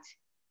correct?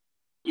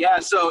 Yeah.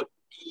 So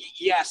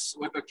Yes,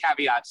 with a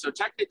caveat. So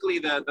technically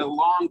the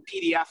long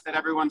PDF that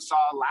everyone saw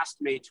last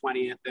May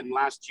 20th and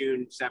last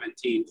June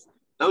 17th,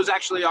 those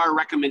actually are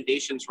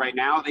recommendations right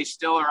now. They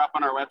still are up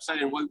on our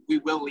website, and we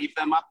will leave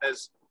them up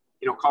as,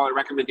 call it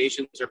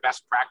recommendations or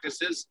best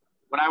practices.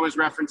 What I was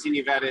referencing,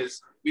 Yvette,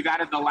 is we've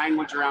added the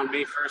language around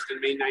May 1st and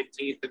May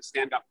 19th and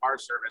stand-up bar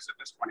service at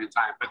this point in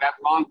time. But that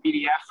long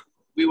PDF,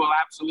 we will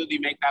absolutely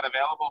make that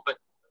available. But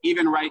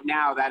even right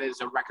now, that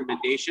is a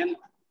recommendation.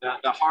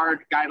 The hard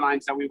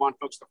guidelines that we want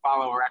folks to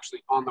follow are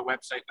actually on the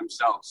website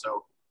themselves.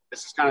 So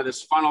this is kind of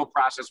this funnel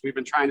process. We've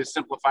been trying to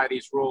simplify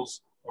these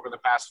rules over the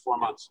past 4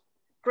 months.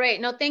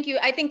 Great. No, thank you.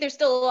 I think there's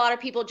still a lot of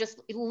people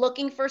just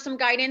looking for some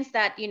guidance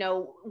that,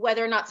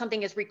 whether or not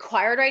something is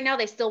required right now,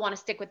 they still want to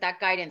stick with that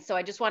guidance. So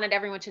I just wanted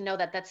everyone to know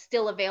that that's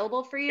still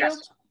available for you.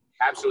 Yes,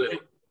 absolutely.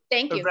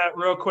 Thank you. That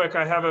real quick,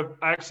 I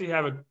actually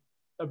have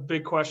a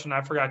big question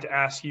I forgot to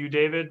ask you,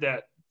 David,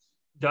 that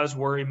does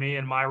worry me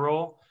in my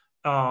role.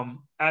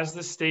 As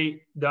the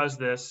state does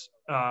this,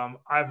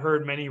 I've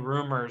heard many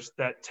rumors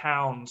that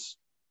towns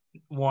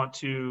want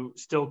to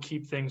still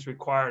keep things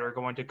required, are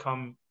going to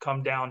come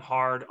down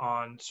hard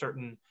on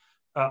certain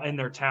in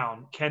their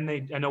town. Can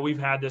they? I know we've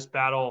had this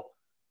battle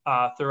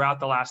throughout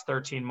the last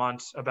 13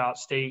 months about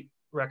state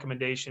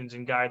recommendations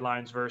and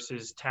guidelines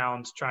versus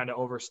towns trying to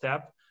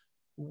overstep.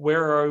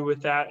 Where are we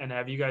with that? And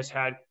have you guys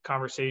had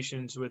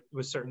conversations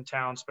with certain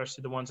towns,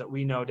 especially the ones that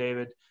we know,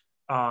 David?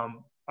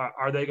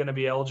 Are they going to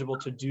be eligible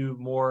to do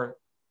more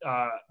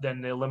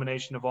than the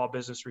elimination of all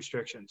business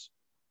restrictions?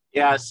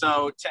 Yeah,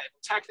 so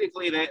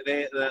technically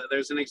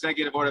there's an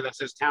executive order that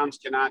says towns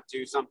cannot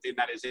do something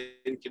that is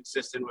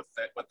inconsistent with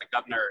what the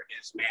governor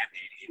is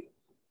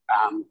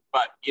mandating.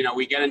 But,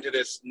 we get into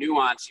this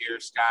nuance here,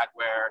 Scott,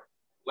 where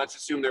let's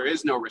assume there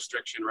is no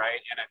restriction, right?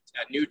 And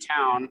a new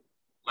town,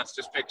 let's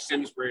just pick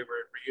Simsbury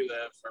where you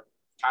live, or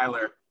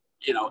Tyler,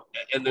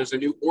 and there's a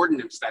new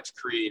ordinance that's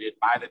created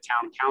by the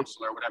town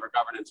council or whatever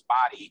governance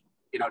body,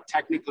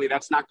 technically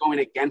that's not going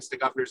against the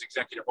governor's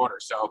executive order.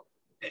 So,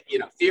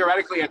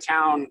 theoretically a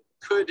town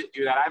could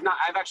do that.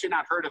 I've actually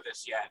not heard of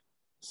this yet.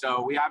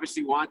 So we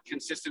obviously want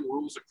consistent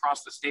rules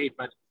across the state.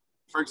 But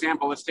for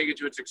example, let's take it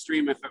to its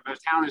extreme. If a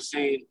town is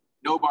saying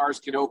no bars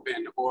can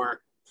open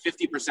or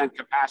 50%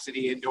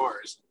 capacity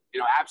indoors,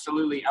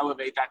 absolutely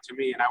elevate that to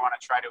me, and I want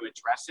to try to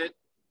address it.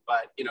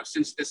 But,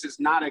 since this is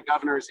not a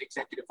governor's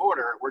executive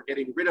order, we're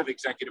getting rid of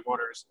executive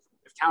orders.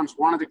 If towns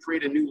wanted to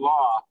create a new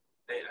law,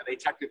 they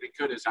technically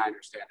could, as I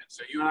understand it.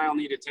 So you and I will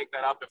need to take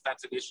that up if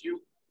that's an issue.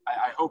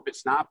 I hope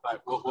it's not,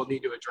 but we'll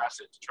need to address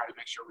it to try to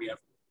make sure we have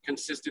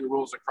consistent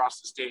rules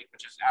across the state,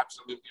 which is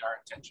absolutely our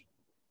intention.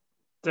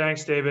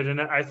 Thanks, David. And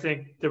I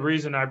think the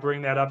reason I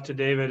bring that up to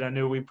David, I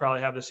knew we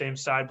probably have the same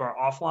sidebar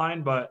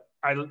offline, but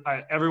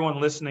everyone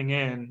listening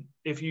in,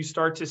 if you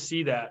start to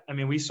see that,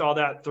 we saw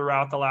that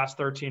throughout the last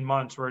 13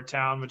 months where a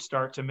town would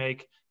start to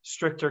make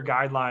stricter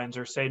guidelines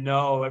or say,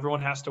 no,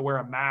 everyone has to wear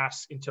a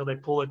mask until they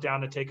pull it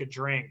down to take a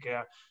drink.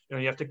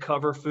 You have to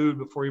cover food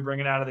before you bring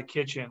it out of the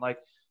kitchen.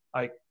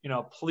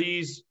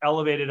 Please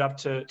elevate it up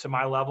to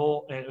my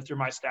level through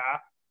my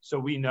staff. So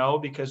we know,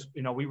 because,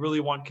 we really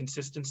want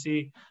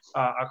consistency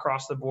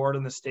across the board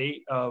in the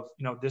state of,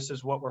 this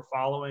is what we're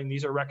following.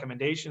 These are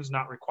recommendations,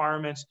 not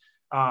requirements.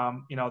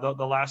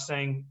 The last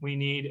thing we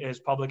need is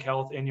public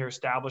health in your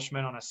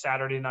establishment on a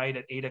Saturday night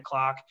at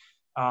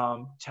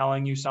 8:00,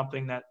 telling you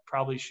something that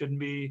probably shouldn't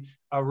be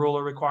a rule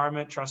or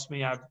requirement. Trust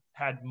me, I've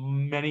had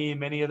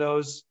many of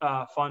those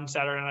fun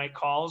Saturday night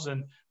calls,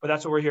 but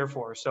that's what we're here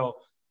for. So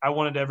I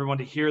wanted everyone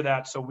to hear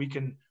that so we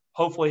can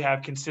hopefully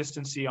have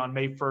consistency on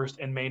May 1st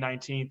and May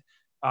 19th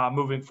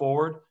moving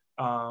forward.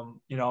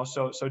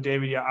 So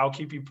David, yeah, I'll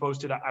keep you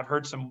posted. I've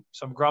heard some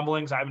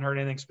grumblings. I haven't heard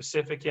anything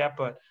specific yet,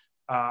 but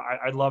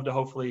I'd love to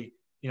hopefully,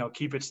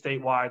 keep it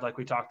statewide like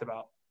we talked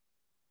about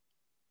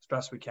as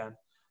best we can.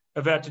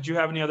 Yvette, did you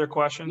have any other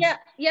questions? Yeah.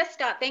 Yes,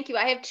 Scott, thank you.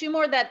 I have two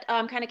more that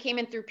kind of came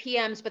in through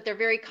PMs, but they're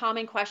very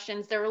common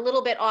questions. They're a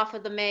little bit off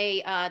of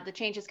the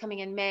changes coming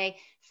in May.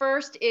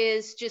 First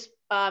is just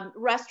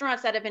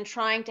restaurants that have been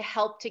trying to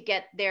help to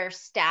get their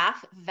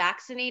staff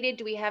vaccinated.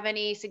 Do we have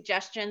any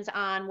suggestions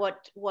on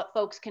what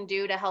folks can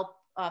do to help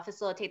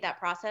facilitate that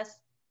process?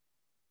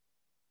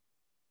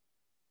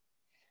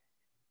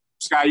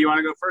 Scott, you want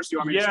to go first? You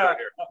want me to start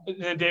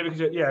here?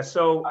 David, yeah.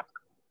 So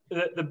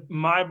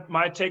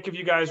my take of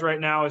you guys right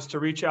now is to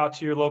reach out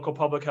to your local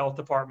public health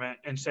department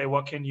and say,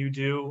 what can you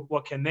do?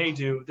 What can they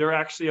do? They're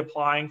actually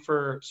applying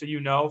for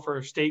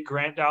state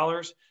grant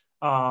dollars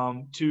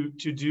to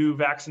do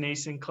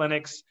vaccination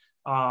clinics.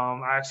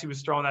 I actually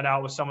was throwing that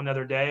out with someone the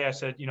other day. I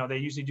said, they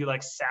usually do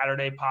like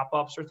Saturday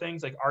pop-ups or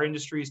things. Like our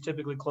industry is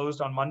typically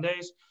closed on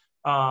Mondays.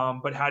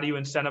 But how do you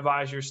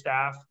incentivize your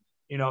staff?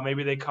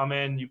 Maybe they come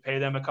in, you pay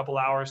them a couple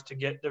hours to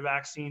get the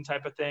vaccine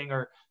type of thing,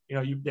 or,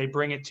 they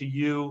bring it to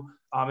you.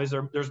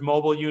 There's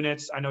mobile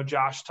units. I know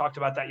Josh talked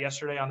about that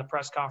yesterday on the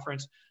press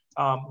conference,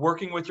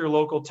 working with your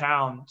local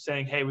town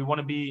saying, hey, we want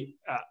to be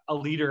a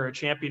leader, a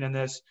champion in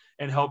this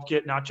and help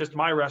get not just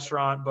my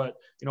restaurant, but,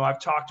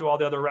 I've talked to all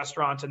the other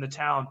restaurants in the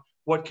town.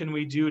 what can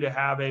we do to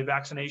have a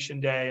vaccination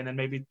day, and then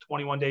maybe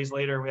 21 days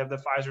later we have the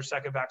Pfizer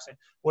second vaccine,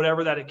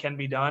 whatever that it can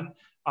be done.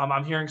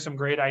 I'm hearing some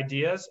great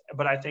ideas,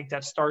 but I think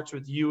that starts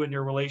with you and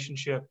your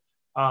relationship,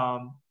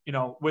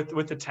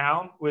 with the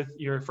town, with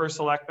your first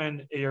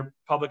selectman, your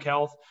public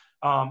health.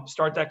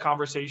 Start that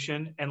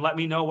conversation and let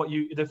me know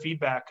the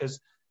feedback, because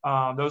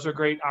those are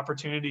great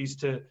opportunities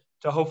to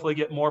hopefully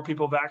get more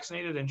people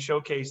vaccinated and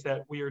showcase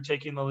that we are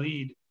taking the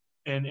lead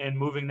and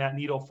moving that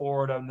needle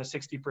forward on the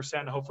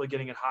 60%, hopefully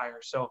getting it higher.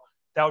 So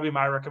that would be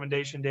my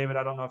recommendation, David.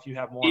 I don't know if you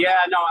have more. Yeah,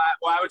 no,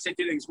 I would say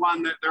two things.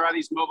 One, there are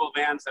these mobile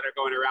vans that are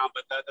going around,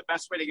 but the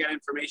best way to get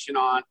information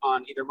on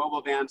either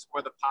mobile vans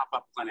or the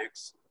pop-up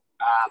clinics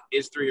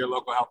is through your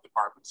local health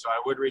department. So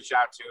I would reach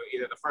out to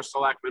either the first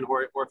selectman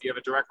or if you have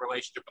a direct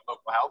relationship with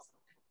local health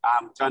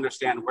to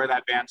understand where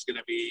that van's going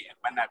to be and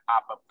when that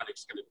pop-up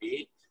clinic's going to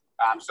be.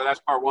 So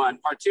that's part one.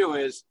 Part two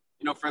is,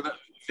 for the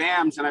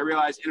VAMs, and I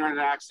realize internet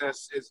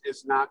access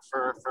is not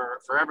for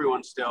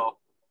everyone still,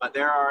 but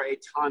there are a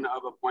ton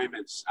of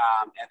appointments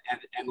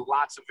and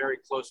lots of very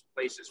close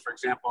places. For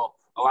example,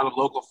 a lot of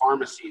local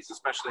pharmacies,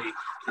 especially,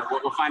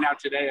 what we'll find out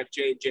today if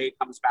J&J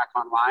comes back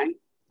online.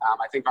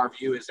 I think our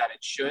view is that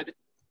it should,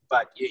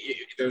 but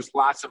there's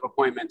lots of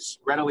appointments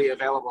readily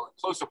available,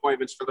 close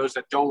appointments for those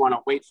that don't want to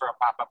wait for a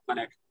pop-up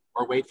clinic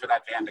or wait for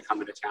that van to come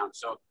into town.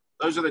 So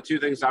those are the two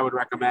things I would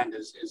recommend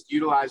is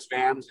utilize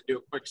VAMs and do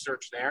a quick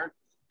search there.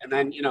 And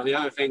then, the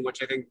other thing,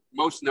 which I think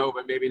most know,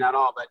 but maybe not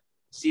all, but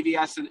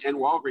CVS and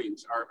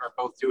Walgreens are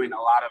both doing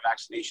a lot of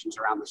vaccinations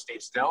around the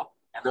state still.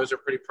 And those are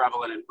pretty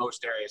prevalent in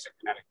most areas of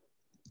Connecticut.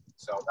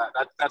 So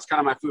that's kind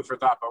of my food for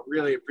thought, but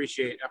really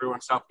appreciate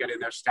everyone's help getting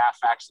their staff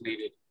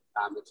vaccinated.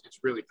 It's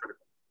really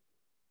critical.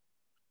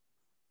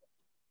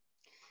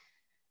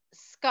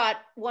 Scott,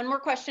 one more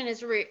question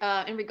is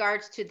in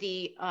regards to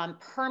the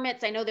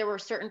permits. I know there were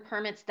certain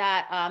permits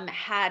that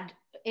had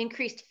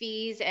increased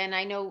fees, and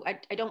I know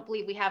I don't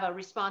believe we have a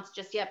response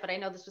just yet, but I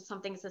know this was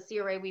something as a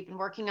CRA we've been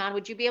working on.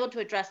 Would you be able to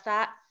address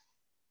that?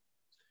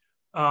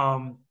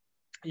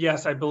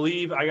 Yes, I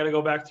believe I got to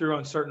go back through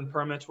on certain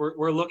permits.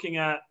 We're looking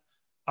at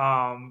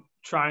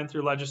trying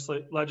through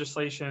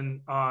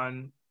legislation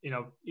on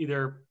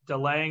either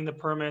delaying the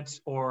permits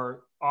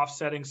or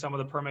offsetting some of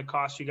the permit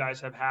costs you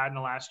guys have had in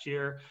the last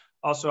year.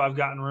 Also, I've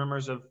gotten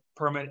rumors of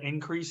permit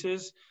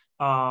increases,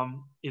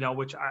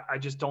 which I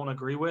just don't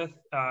agree with.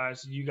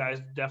 So you guys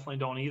definitely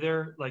don't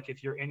either. Like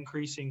if you're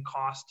increasing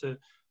costs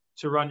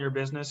to run your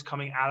business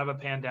coming out of a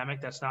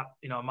pandemic, that's not,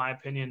 in my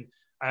opinion.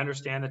 I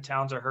understand the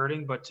towns are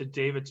hurting, but to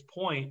David's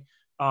point,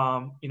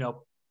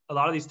 a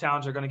lot of these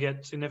towns are going to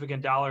get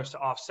significant dollars to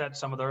offset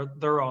some of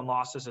their own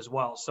losses as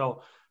well.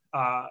 So,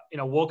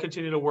 we'll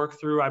continue to work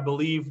through. I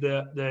believe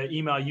the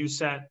email you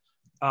sent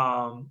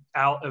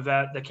out,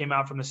 Yvette, that came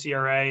out from the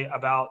CRA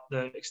about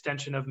the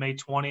extension of May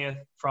 20th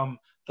from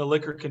the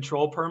liquor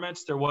control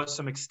permits. There was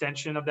some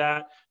extension of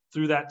that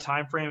through that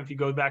time frame if you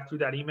go back through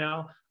that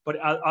email. But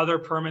other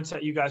permits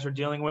that you guys are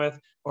dealing with,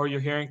 or you're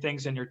hearing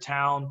things in your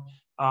town,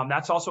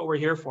 that's also what we're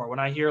here for. When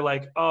I hear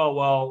like, oh,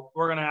 well,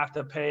 we're going to have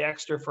to pay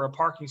extra for a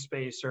parking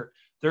space, or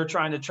they're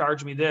trying to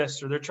charge me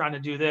this, or they're trying to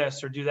do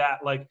this or do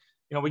that. Like,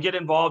 we get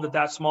involved at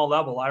that small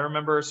level. I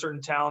remember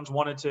certain towns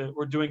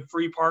were doing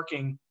free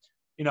parking,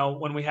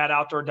 when we had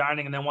outdoor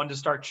dining, and then wanted to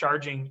start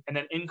charging and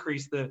then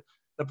increase the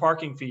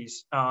parking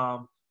fees.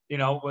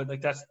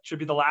 Like that should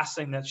be the last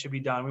thing that should be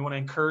done. We want to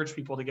encourage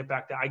people to get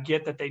back there. I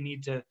get that they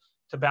need to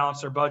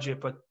balance their budget,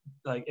 but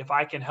like if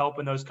I can help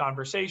in those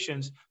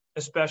conversations,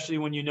 especially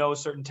when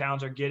certain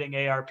towns are getting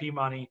ARP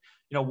money,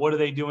 what are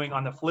they doing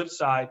on the flip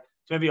side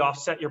to maybe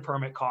offset your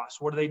permit costs?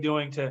 What are they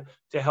doing to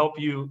help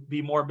you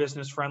be more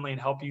business friendly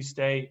and help you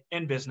stay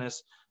in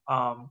business?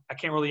 I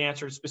can't really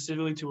answer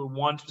specifically to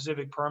one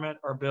specific permit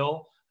or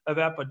bill,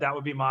 Yvette, but that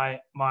would be my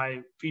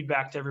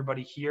feedback to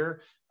everybody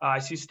here. I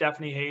see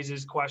Stephanie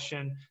Hayes's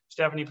question.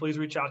 Stephanie, please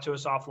reach out to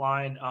us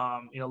offline.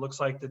 Looks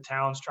like the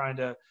town's trying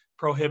to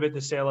prohibit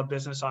the sale of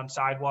business on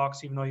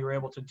sidewalks, even though you were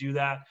able to do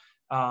that.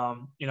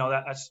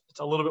 It's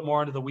a little bit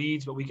more into the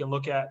weeds, but we can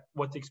look at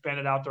what the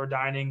expanded outdoor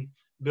dining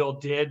bill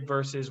did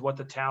versus what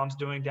the town's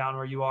doing down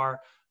where you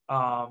are,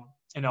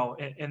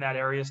 in that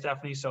area,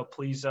 Stephanie. So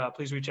please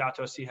reach out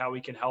to us, see how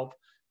we can help.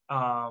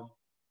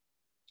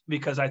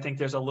 Because I think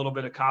there's a little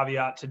bit of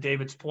caveat to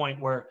David's point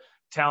where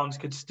towns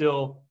could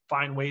still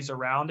find ways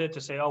around it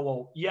to say, oh,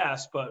 well,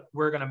 yes, but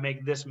we're going to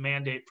make this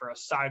mandate for a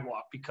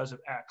sidewalk because of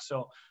X.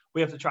 So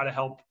we have to try to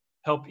help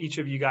each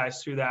of you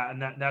guys through that.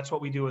 And that's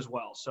what we do as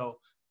well. So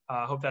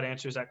I hope that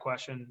answers that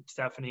question,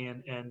 Stephanie,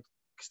 and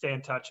stay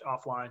in touch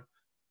offline.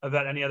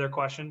 Yvette, any other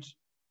questions?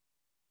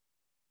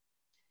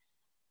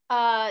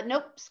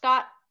 Nope,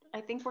 Scott,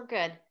 I think we're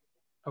good.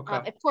 Okay.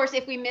 Of course,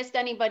 if we missed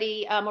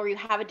anybody or you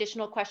have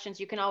additional questions,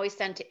 you can always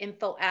send to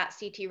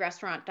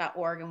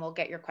info@ctrestaurant.org and we'll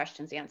get your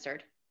questions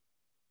answered.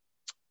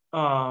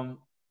 Well,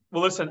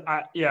 listen,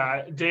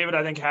 David,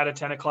 I think had at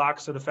 10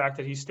 o'clock. So the fact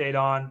that he stayed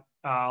on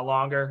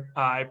longer,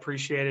 I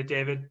appreciate it,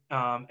 David.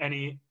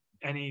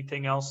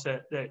 Anything else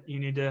that you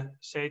need to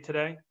say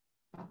today?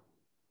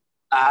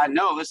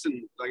 No,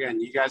 listen, again,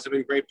 you guys have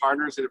been great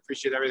partners and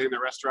appreciate everything the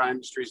restaurant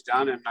industry's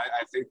done. And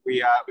I think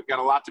we've got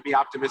a lot to be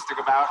optimistic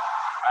about.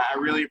 I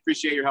really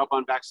appreciate your help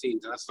on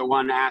vaccines. That's the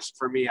one ask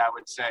for me, I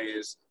would say,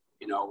 is,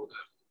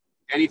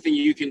 anything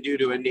you can do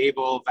to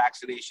enable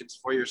vaccinations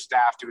for your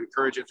staff, to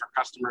encourage it for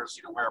customers,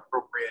 where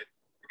appropriate.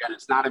 Again,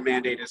 it's not a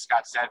mandate, as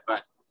Scott said,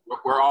 but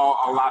we're all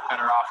a lot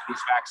better off.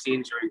 These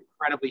vaccines are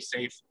incredibly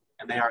safe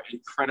and they are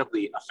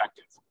incredibly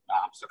effective.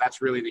 So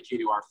that's really the key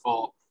to our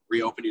full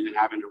reopening and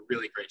having a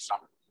really great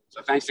summer.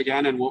 So thanks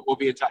again, and we'll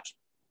be in touch.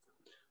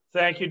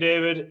 Thank you,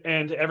 David,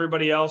 and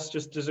everybody else.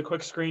 Just as a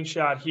quick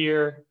screenshot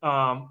here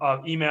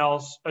of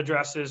emails,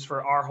 addresses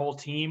for our whole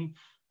team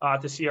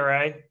at the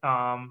CRA.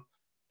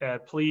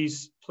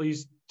 Please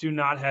do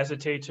not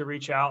hesitate to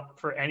reach out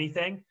for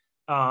anything.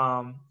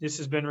 This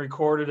has been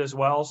recorded as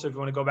well, so if you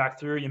want to go back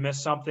through, you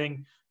missed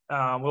something,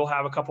 we'll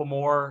have a couple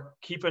more.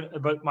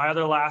 But my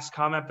other last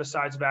comment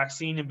besides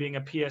vaccine and being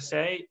a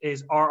PSA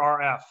is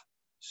RRF.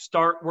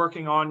 Start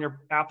working on your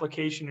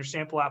application, your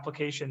sample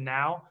application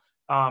now,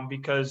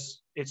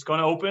 because it's going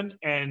to open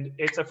and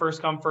it's a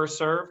first come, first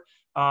serve.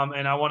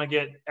 And I want to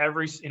get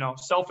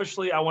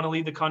selfishly, I want to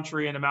lead the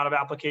country in amount of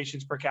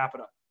applications per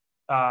capita.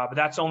 But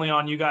that's only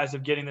on you guys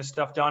of getting this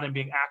stuff done and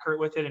being accurate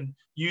with it and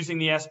using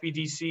the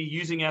SBDC,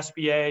 using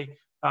SBA,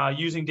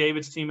 using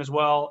David's team as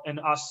well, and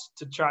us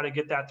to try to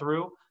get that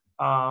through.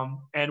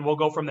 And we'll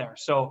go from there.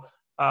 So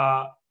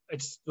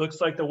it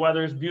looks like the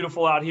weather is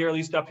beautiful out here, at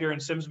least up here in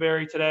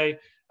Simsbury today.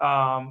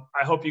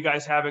 I hope you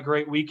guys have a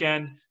great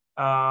weekend.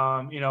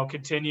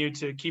 Continue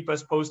to keep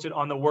us posted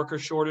on the worker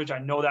shortage. I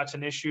know that's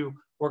an issue.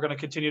 We're going to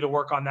continue to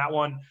work on that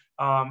one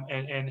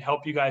and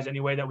help you guys any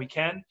way that we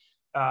can.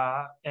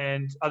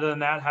 And other than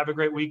that, have a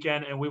great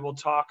weekend, and we will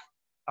talk,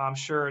 I'm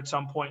sure, at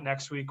some point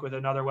next week with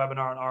another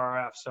webinar on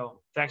RRF.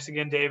 So thanks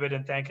again, David,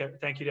 and thank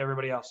you to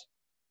everybody else.